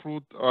heart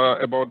truth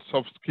about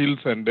soft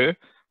skills என்று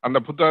அந்த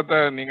புத்தகத்தை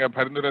நீங்க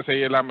பரிந்துரை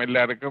செய்யலாம்.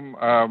 எல்லாருக்கும்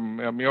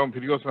மிகவும்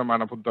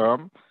பிரயோசனமான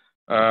புத்தகம்.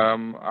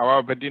 அவ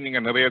பற்றி நீங்க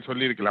நிறைய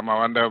சொல்லியிருக்கலாம்.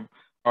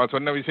 அவ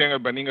சொன்ன விஷயங்கள்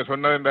இப்ப நீங்க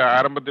சொன்ன இந்த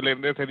ஆரம்பத்தில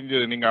இருந்தே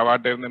தெரிஞ்சது. நீங்க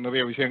அவாட்ட இருந்த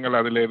நிறைய விஷயங்கள்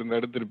அதுல இருந்து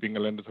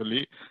எடுத்திருப்பீங்கள் என்று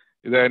சொல்லி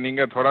இதை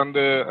நீங்க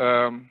தொடர்ந்து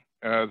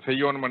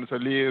செய்யணும்னு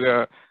சொல்லி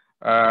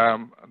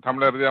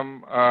தமிழரிடம்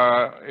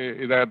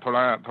இதை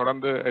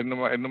தொடர்ந்து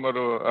இன்னும்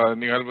ஒரு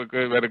நிகழ்வுக்கு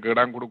இவருக்கு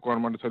இடம்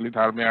கொடுக்கணும்னு சொல்லி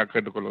தாழ்மையாக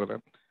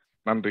கேட்டுக்கொள்கிறேன்.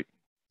 நன்றி.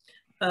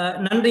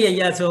 நன்றி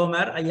ஐயா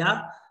சிவகுமார் ஐயா.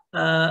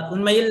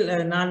 உண்மையில்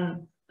நான்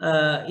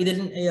இதில்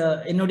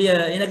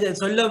எனக்கு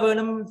சொல்ல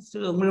வேணும்,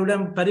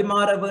 உங்களுடன்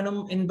பரிமாற வேணும்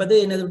என்பது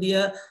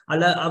என்னுடைய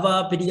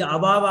பெரிய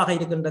அவாவாக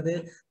இருக்கின்றது.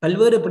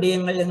 பல்வேறு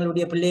விடயங்கள்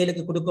எங்களுடைய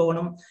பிள்ளைகளுக்கு கொடுக்க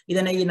வேணும்.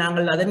 இதனை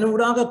நாங்கள்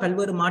அதனூடாக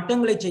பல்வேறு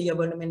மாற்றங்களை செய்ய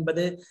வேண்டும்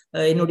என்பது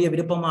என்னுடைய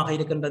விருப்பமாக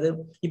இருக்கின்றது.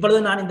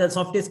 இப்பொழுது நான் இந்த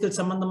சாஃப்ட்வேர் ஸ்கில்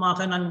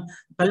சம்பந்தமாக நான்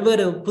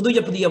பல்வேறு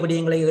புதிய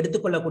விடயங்களை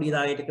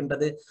எடுத்துக்கொள்ளக்கூடியதாக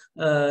இருக்கின்றது.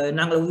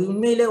 நாங்கள்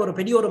உண்மையிலே ஒரு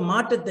பெரிய ஒரு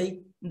மாற்றத்தை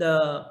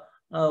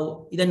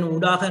இதன்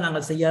ஊடாக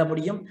நாங்கள் செய்ய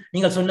முடியும்.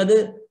 நீங்கள் சொன்னது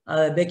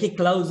பெக்கி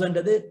கிளவுஸ்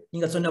என்றது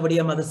நீங்க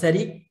சொன்னபடியும் அது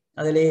சரி.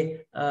 அதிலே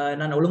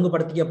நான்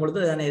ஒழுங்குபடுத்திய பொழுது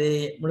நான் இதை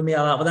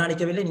முழுமையாக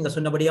அவதானிக்கவில்லை. நீங்க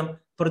சொன்னபடியும்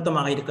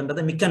பொருத்தமாக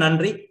இருக்கின்றது. மிக்க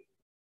நன்றி.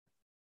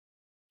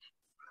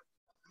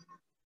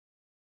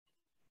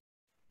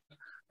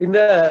 இந்த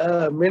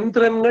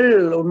மென்திறன்கள்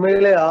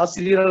உண்மையிலே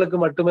ஆசிரியர்களுக்கு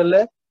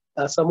மட்டுமல்ல,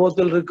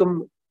 சமூகத்தில் இருக்கும்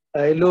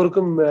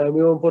எல்லோருக்கும்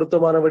மிகவும்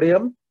பொருத்தமான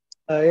விடயம்.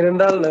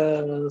 ஏனென்றால்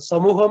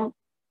சமூகம்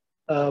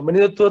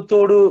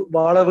மனிதத்துவத்தோடு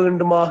வாழ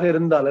வேண்டுமாக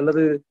இருந்தால்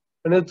அல்லது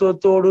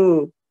மனிதத்துவத்தோடு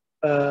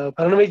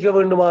பரிணமிக்க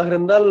வேண்டுமாக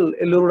இருந்தால்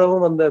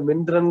எல்லோரிடமும் அந்த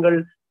மென்திறன்கள்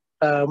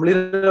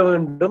மிளிர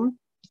வேண்டும்.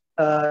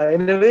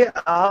 எனவே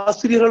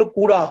ஆசிரியர்களுக்கு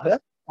கூடாக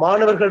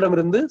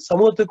மாணவர்களிடமிருந்து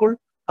சமூகத்துக்குள்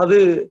அது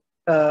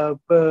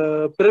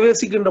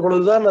பிரவேசிக்கின்ற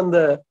பொழுதுதான் அந்த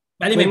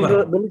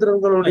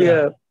மென்திறன்களுடைய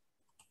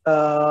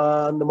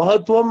அந்த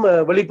மகத்துவம்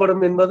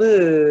வெளிப்படும் என்பது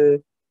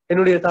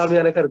என்னுடைய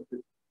தாழ்மையான கருத்து.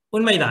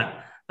 உண்மைதான்.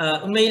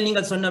 உண்மையில்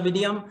நீங்கள் சொன்ன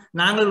விடயம்,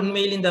 நாங்கள்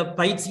உண்மையில் இந்த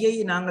பயிற்சியை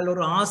நாங்கள்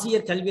ஒரு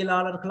ஆசிரியர்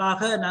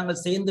கல்வியாளர்களாக நாங்கள்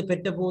சேர்ந்து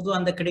பெற்ற போது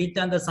அந்த கிடைத்த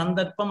அந்த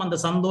சந்தர்ப்பம், அந்த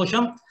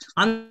சந்தோஷம்,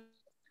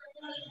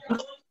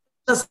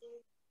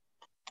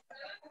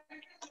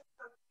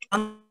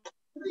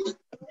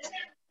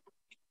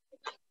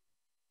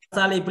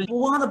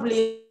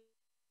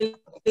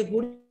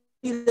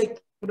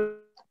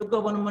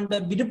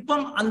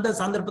 விருப்பம் அந்த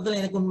சந்தர்ப்பத்தில்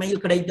எனக்கு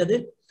உண்மையில் கிடைத்தது.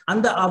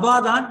 அந்த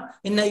அவாதான்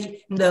என்னை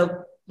இந்த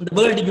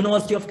வேர்ல்டு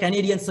யூனிவர்சிட்டி ஆஃப்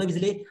கனேடியன்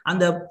சர்வீஸ்லே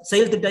அந்த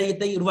செயல்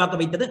திட்டத்தை உருவாக்க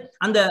வைத்தது.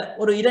 அந்த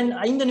ஒரு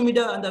 5 நிமிட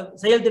அந்த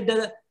செயல் திட்ட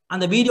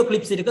அந்த வீடியோ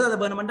கிளிப்ஸ் இருக்குது. அதை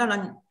வேணுமென்றா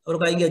நான்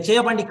ஒரு இங்க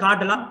ஷேர் பண்ணி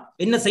காட்டலாம்.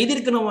 என்ன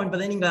செய்திருக்கணும்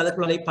என்பதை நீங்கள்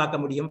அதற்குள்ளே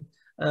பார்க்க முடியும்.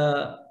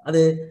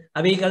 அது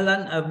அவைகள்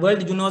தான்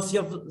world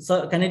university of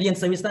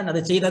Canadian service தான்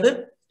அதை செய்தது.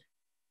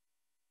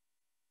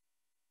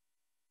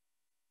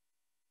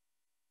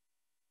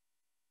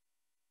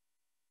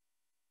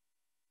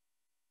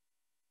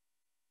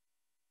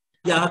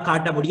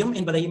 காட்ட முடியும்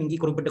என்பதையும் இங்கே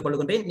குறிப்பிட்டுக்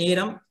கொள்கின்றேன்.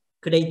 நேரம்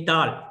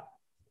கிடைத்தால்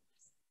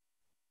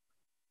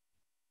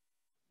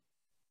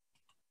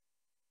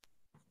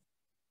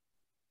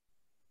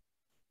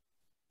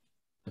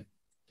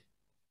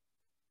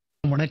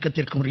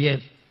வணக்கத்திற்குரிய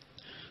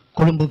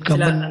கொழும்பு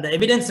அந்த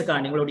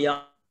எவிடன்ஸுக்கான எங்களுடைய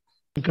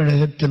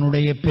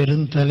கழகத்தினுடைய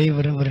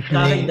பெருந்தலைவர்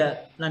அவர்களே,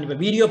 நான் இப்ப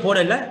வீடியோ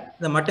போடல,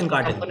 இதை மட்டும்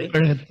காட்டுகிறேன்.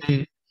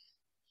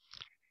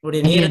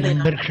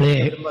 நண்பர்களே,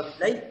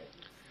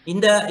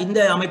 இந்த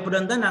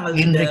அமைப்புடன் தான் நாங்கள்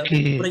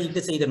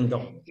இன்றைக்கு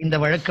செய்திருந்தோம். இந்த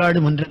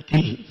வழக்காடு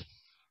மன்றத்தில்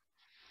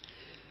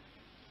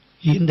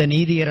இந்த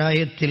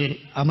நீதியராயத்தில்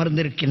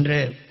அமர்ந்திருக்கின்ற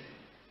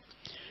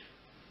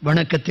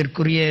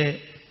வணக்கத்திற்குரிய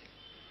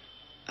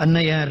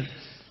அன்னையார்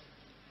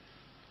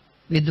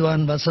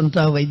வித்வான்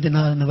வசந்தா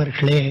வைத்தியநாதன்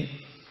அவர்களே,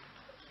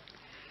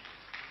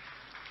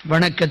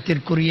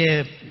 வணக்கத்திற்குரிய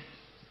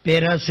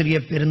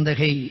பேராசிரியர்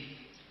பெருந்தகை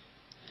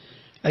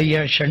ஐயா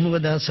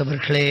சண்முகதாஸ்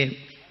அவர்களே,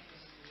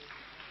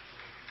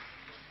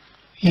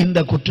 இந்த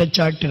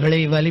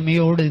குற்றச்சாட்டுகளை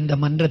வலிமையோடு இந்த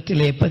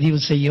மன்றத்திலே பதிவு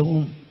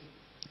செய்யவும்,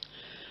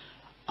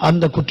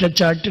 அந்த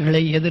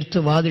குற்றச்சாட்டுகளை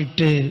எதிர்த்து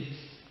வாதிட்டு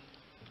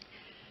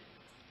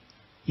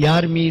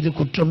யார் மீது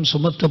குற்றம்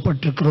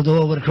சுமத்தப்பட்டிருக்கிறதோ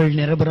அவர்கள்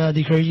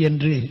நிரபராதிகள்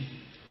என்று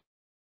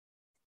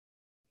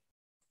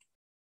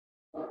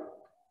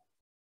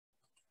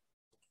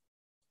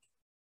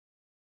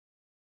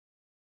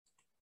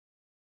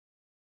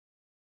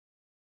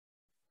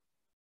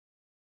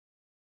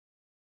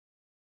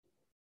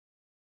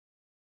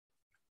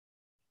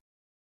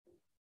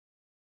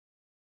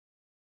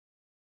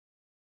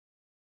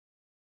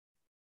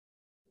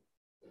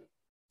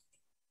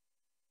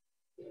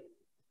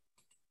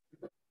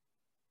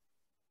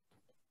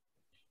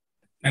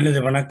நல்லது.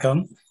 வணக்கம்.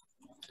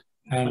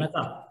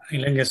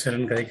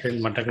 இலங்கேஸ்வரன்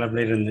கதைக்கிறேன்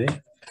மட்டக்களப்பில் இருந்து.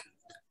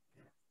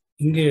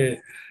 இங்கு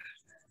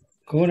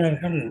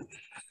கோணர்கள்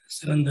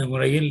சிறந்த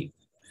முறையில்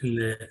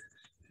இந்த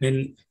மென்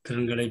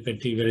திறன்களை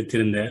பற்றி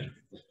விவரித்திருந்தார்.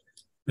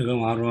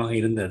 மிகவும் ஆர்வமாக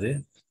இருந்தது.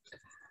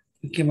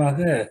 முக்கியமாக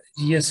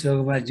ஜிஎஸ்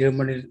யோகமா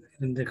ஜெர்மனியில்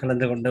இருந்து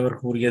கலந்து கொண்டவர்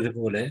கூறியது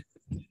போல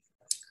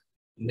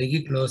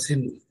பெகி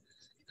க்ளோஸின்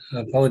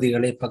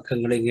பகுதிகளை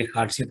பக்கங்களை இங்கே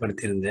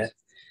காட்சிப்படுத்தியிருந்தார்.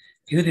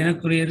 இதில்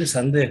எனக்குரியது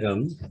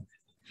சந்தேகம்.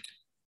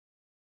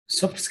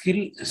 Soft skill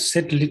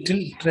set little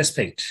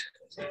respect.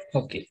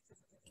 Okay.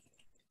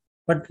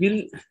 But will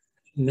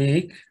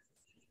make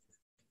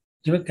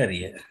your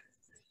career.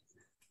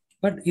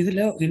 But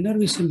இதில் இன்னொரு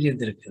விஷயம்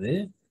சேர்ந்திருக்குது.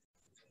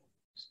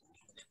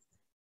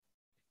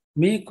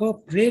 Make or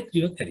break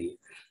your career.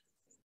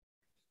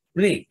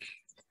 Break.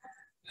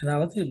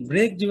 அதாவது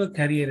break your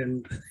career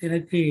என்றது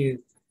எனக்கு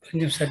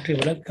கொஞ்சம்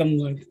சற்று விளக்கம்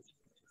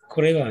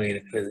குறைவாக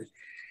இருக்கிறது.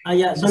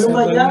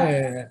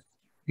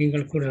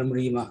 நீங்கள் கூட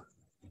முடியுமா?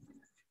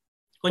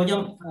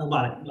 கொஞ்சம்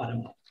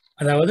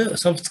அதாவது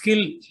soft skill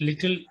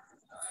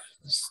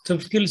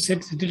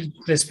set little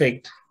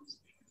respect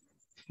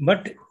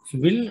but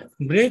will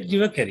break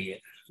your career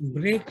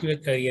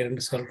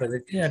என்று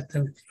சொல்றதுக்கு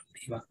அர்த்தம்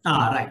முடியுமா?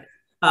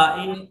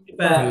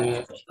 இப்ப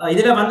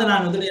இதுல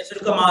நான் முதல்ல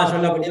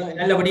சுருக்கமாக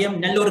நல்லபடியும்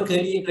நல்ல ஒரு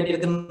கேள்வியை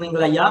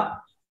கேட்டிருக்கிறீர்கள் ஐயா.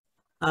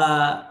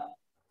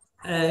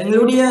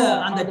 எங்களுடைய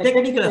அந்த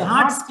டெக்னிக்கல்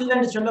ஹார்ட் ஸ்கில்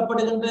என்று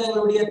சொல்லப்படுகின்ற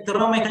எங்களுடைய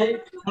திறமைகள்,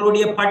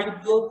 எங்களுடைய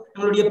படிப்பு,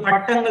 எங்களுடைய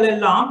பட்டங்கள்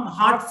எல்லாம்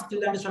ஹார்ட்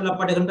ஸ்கில் என்று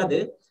சொல்லப்படுகின்றது.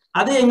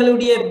 அது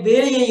எங்களுடைய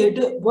வேலையை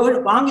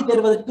வாங்கி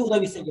தருவதற்கு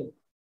உதவி செய்யும்.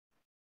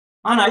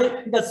 ஆனால்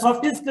இந்த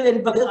சாஃப்ட் ஸ்கில்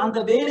என்பது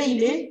அந்த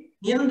வேலையிலே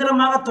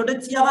நிரந்தரமாக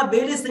தொடர்ச்சியாக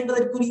வேலை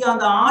செய்வதற்குரிய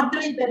அந்த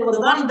ஆற்றலை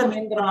தருவதுதான் இந்த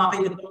மென்திறனாக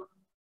இருக்கும்.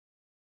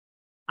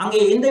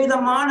 அங்கே எந்த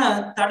விதமான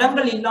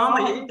தடங்கள்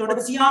இல்லாமல்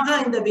தொடர்ச்சியாக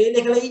இந்த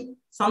வேலைகளை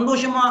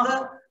சந்தோஷமாக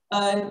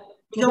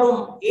மிகவும்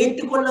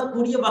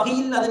ஏற்றுக்கொள்ளக்கூடிய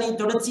வகையில் அதனை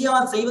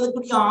தொடர்ச்சியாக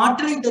செய்வதற்குரிய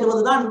ஆற்றலை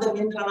தருவதுதான் இந்த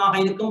மென்திறனாக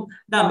இருக்கும்.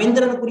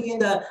 மென்திறனுக்குரிய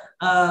இந்த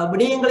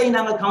விடயங்களை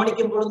நாங்கள்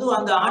கவனிக்கும் பொழுது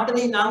அந்த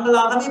ஆற்றலை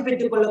நாங்களாகவே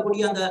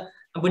பெற்றுக்கொள்ளக்கூடிய அந்த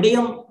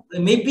விடயம்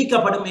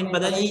மெய்ப்பிக்கப்படும்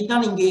என்பதை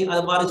தான் இங்கே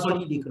அவ்வாறு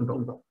சொல்லி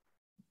இருக்கின்றோம்.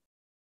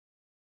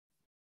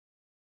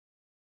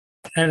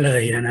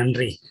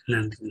 நன்றி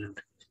நன்றி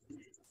நன்றி.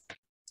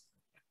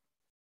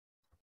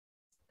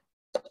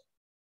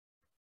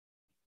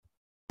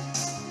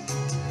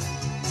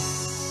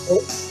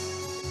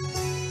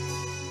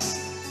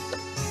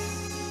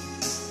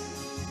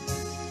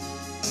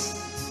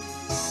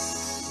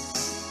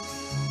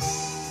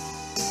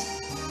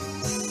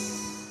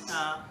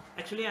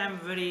 Actually, I'm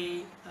very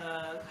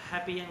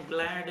happy and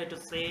glad to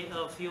say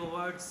a few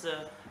words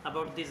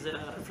about these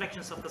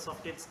reflections of the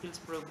soft skills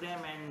program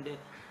and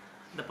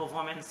the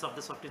performance of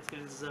the soft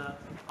skills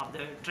of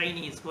the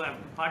trainees who have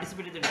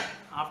participated in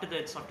after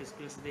the soft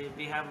skills.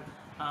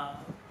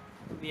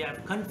 We have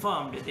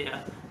confirmed their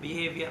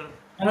behavior.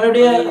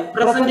 எங்களுடைய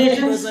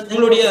presentations,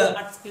 எங்களுடைய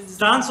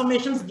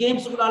transformations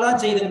games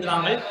எல்லாம்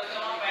செய்திருந்தாங்க.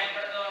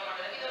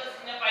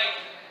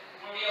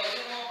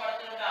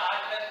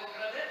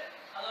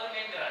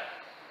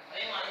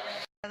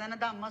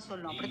 அம்மா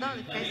சொல்லணும், அப்படிதான்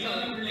அது பேச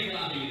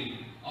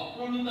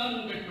அப்பொழுதுதான்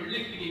உங்கள்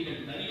பிள்ளைக்கு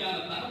நீங்கள் சரியான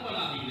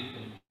தகவலாக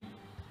இருக்கும்.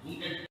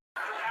 உங்கள்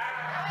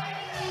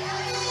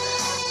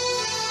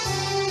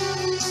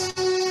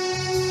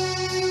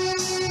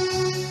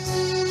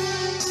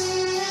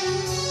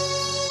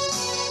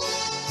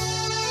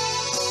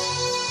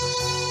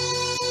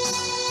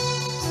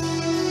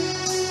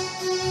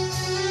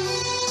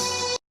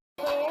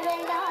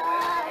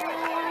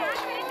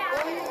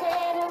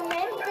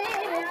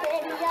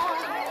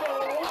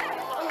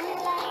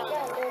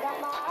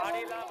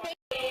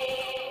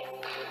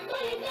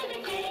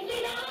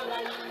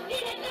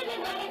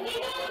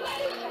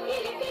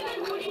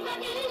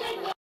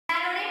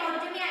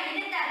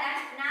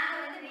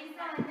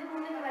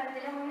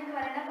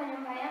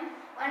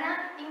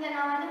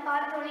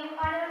துணை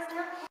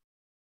பாடல்ஸ்னா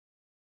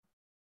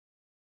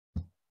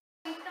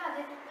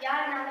அது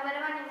யார் நாங்க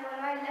வரவா நீங்க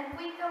வரவா இல்ல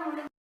குயிக்கா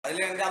முடிஞ்சு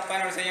அதுல இருந்து அப்பா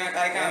என்னோட செய்ய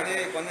காய்க்கா வந்து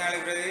கொஞ்ச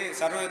நாளைக்கு பிறகு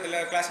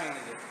சர்வத்தில் கிளாஸ்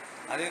நடந்துச்சு.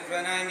 அதுக்கு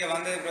பிறகு நான் இங்கே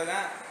வந்ததுக்கு பிறகு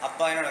தான்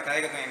அப்பா என்னோட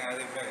கதைக்க தோங்க.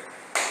 அதுக்கு பிறகு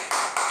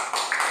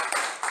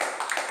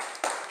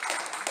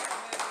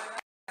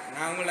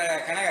நான் உங்களை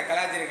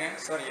கலாச்சிருக்கேன்.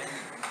 சாரி.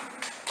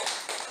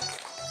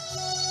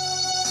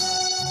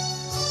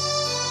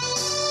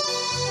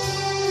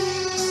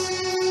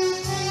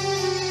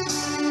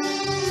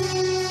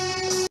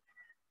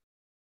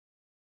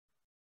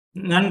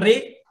 நன்றி.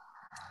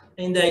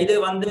 இந்த இது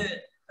வந்து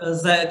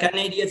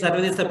கனேடிய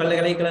சர்வதேச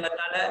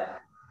பல்கலைக்கழகத்தால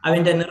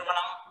அவன்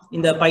நிறுவனம்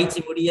இந்த பயிற்சி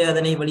முடிய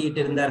அதனை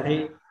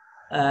வெளியிட்டிருந்தார்கள்.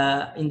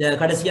 இந்த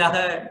கடைசியாக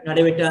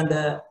நடைபெற்ற அந்த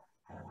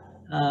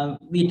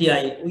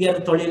VTI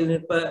உயர்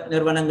தொழில்நுட்ப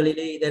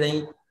நிறுவனங்களிலே இதனை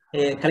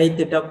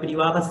கலைத்திட்ட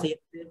பிரிவாக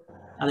சேர்த்து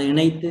அதை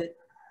இணைத்து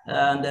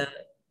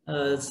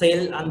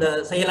அந்த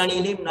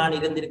செயலணியிலும் நான்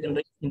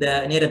இருந்திருக்கின்றேன். இந்த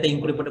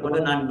நேரத்தையும் குறிப்பிட்டுக்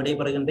கொண்டு நான்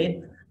விடைபெறுகின்றேன்.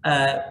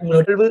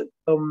 நிகழ்வு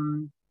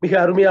மிக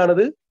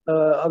அருமையானது,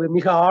 அது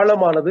மிக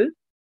ஆழமானது.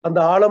 அந்த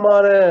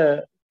ஆழமான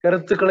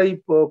கருத்துக்களை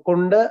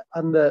கொண்ட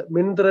அந்த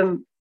மின்திறன்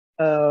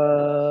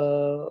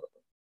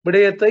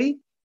விடயத்தை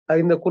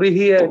இந்த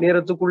குறுகிய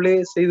நேரத்துக்குள்ளே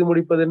செய்து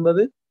முடிப்பது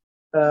என்பது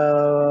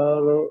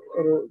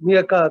ஒரு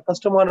மிக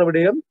கஷ்டமான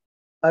விடயம்.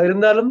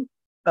 இருந்தாலும்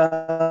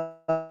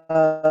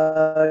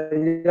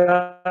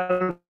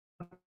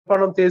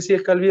தேசிய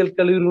கல்வியியல்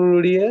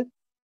கல்லூரியினுடைய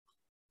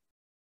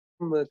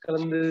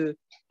கலந்து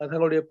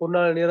தங்களுடைய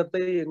பொன்னான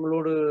நேரத்தை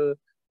எங்களோடு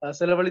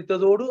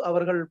செலவழித்ததோடு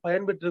அவர்கள்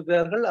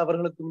பயன்பெற்றிருக்கிறார்கள்.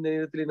 அவர்களுக்கும் இந்த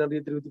நேரத்தில்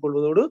நன்றியை தெரிவித்துக்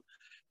கொள்வதோடு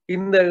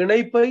இந்த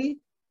இணைப்பை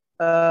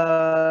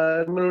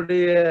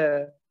எங்களுடைய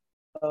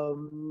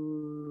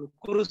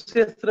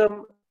குருஷேத்திரம்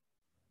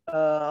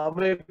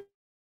அமைப்பு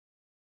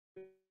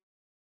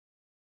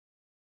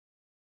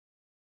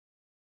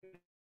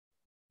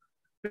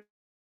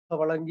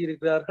வழங்கி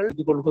இருக்கிறார்கள்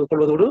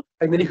கொள்வதோடு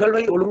இந்த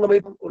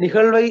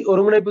நிகழ்வை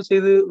ஒருங்கிணைப்பு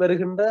செய்து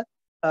வருகின்ற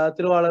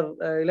திருவாளர்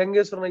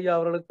இலங்கேஸ்வரன் ஐயா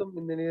அவர்களுக்கும்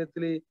இந்த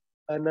நேரத்திலே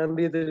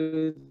நன்றியை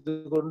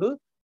தெரிவித்துக் கொண்டு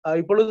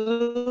இப்பொழுது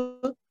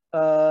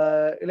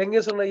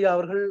இலங்கேஸ்வரன் ஐயா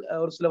அவர்கள்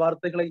ஒரு சில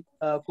வார்த்தைகளை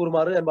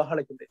கூறுமாறு அன்பாக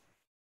அழைக்கின்றேன்.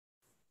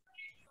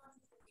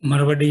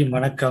 மறுபடியும்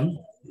வணக்கம்.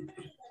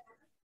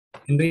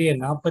 இன்றைய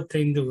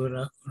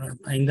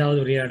 45வது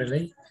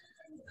உரையாடலை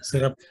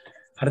சிறப்பு.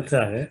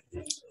 அடுத்ததாக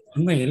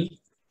உண்மையில்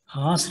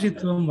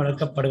ஆசிரியத்துவம்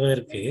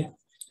வளர்க்கப்படுவதற்கு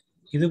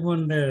இது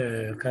போன்ற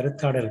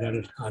கருத்தாடல்கள்,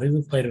 அறிவு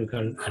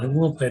பயிர்வுகள்,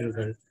 அனுபவ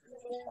பயிர்வுகள்,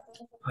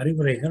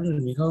 அறிவுரைகள்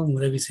மிகவும்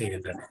உதவி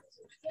செய்கின்றன.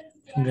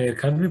 இந்த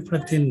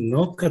கல்விப்புலத்தின்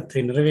நோக்கத்தை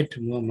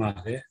நிறைவேற்றும்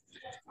மூலமாக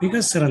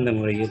மிக சிறந்த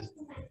முறையில்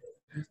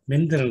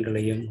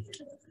மென்திறன்களையும்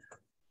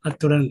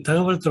அத்துடன்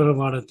தகவல்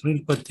தொடர்பான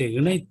தொழில்நுட்பத்தை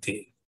இணைத்து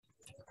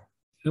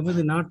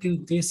எமது நாட்டின்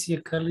தேசிய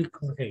கல்விக்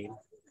கொள்கையில்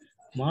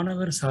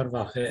மாணவர்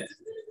சார்பாக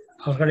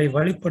அவர்களை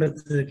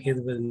வழிப்படுத்துவதற்கு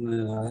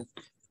எதுவாக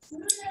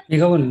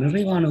மிகவும்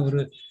நிறைவான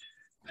ஒரு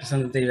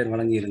பிரசங்கத்தை இவர்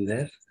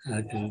வழங்கியிருந்தார்.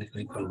 அதற்கு நன்றி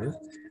கூறிக்கொண்டு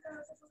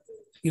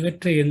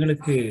இவற்றை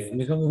எங்களுக்கு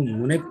மிகவும்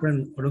முனைப்புடன்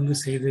ஒழுங்கு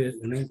செய்து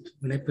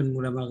இணைப்பின்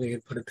மூலமாக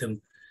ஏற்படுத்தும்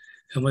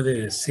எமது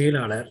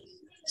செயலாளர்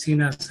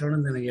சீனா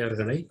சரவணந்தன் ஐயா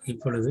அவர்களை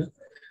இப்பொழுது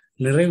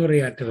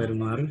நிறைவுரையாற்ற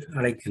வருமாறு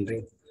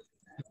அழைக்கின்றேன்.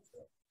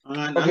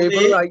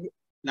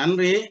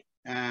 நன்றி.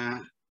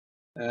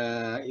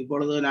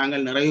 இப்பொழுது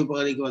நாங்கள் நிறைவு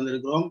பகுதிக்கு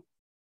வந்திருக்கிறோம்.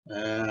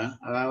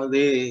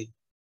 அதாவது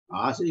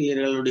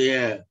ஆசிரியர்களுடைய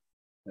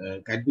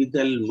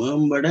கற்பித்தல்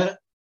மேம்பட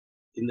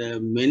இந்த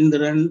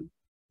மென்திறன்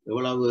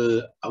எவ்வளவு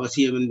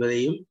அவசியம்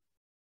என்பதையும்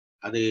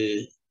அது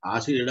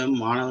ஆசிரியரிடம்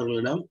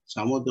மாணவர்களிடம்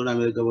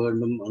சமூகத்திடம் இருக்க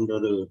வேண்டும் என்ற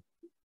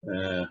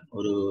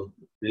ஒரு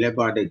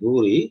நிலைப்பாட்டை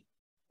கூறி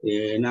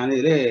நான்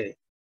இதில்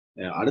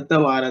அடுத்த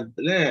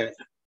வாரத்தில்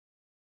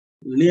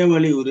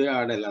இணையவழி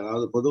உரையாடல்,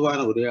 அதாவது பொதுவான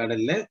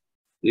உரையாடல்ல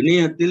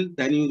இணையத்தில்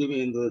தனி உரிமை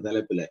என்ற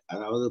தலைப்பில்,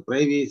 அதாவது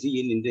பிரைவேசி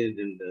இன்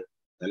இன்டர்நெட் என்ற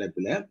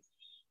தலைப்பில்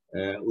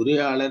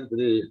உரையாளர்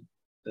திரு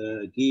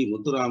கி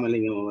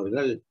முத்துராமலிங்கம்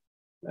அவர்கள்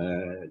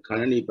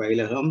கணனி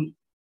பயிலகம்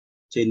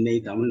சென்னை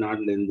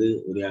தமிழ்நாட்டிலிருந்து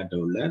உரையாற்ற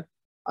உள்ளார்.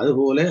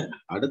 அதுபோல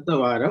அடுத்த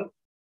வாரம்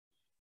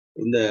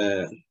இந்த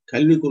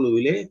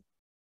கல்விக்குழுவிலே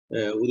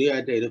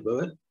உரையாற்ற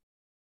இருப்பவர்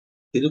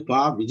திரு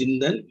பா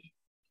விஜிந்தன்.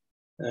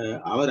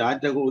 அவர்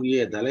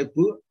ஆற்றக்கூடிய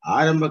தலைப்பு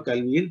ஆரம்ப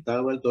கல்வியில்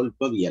தகவல்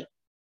தொழில்நுட்பவியல்.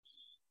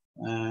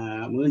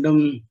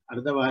 மீண்டும்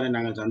அடுத்த வாரம்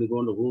நாங்கள்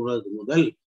சந்திக்கொண்டு கூறுவதற்கு முதல்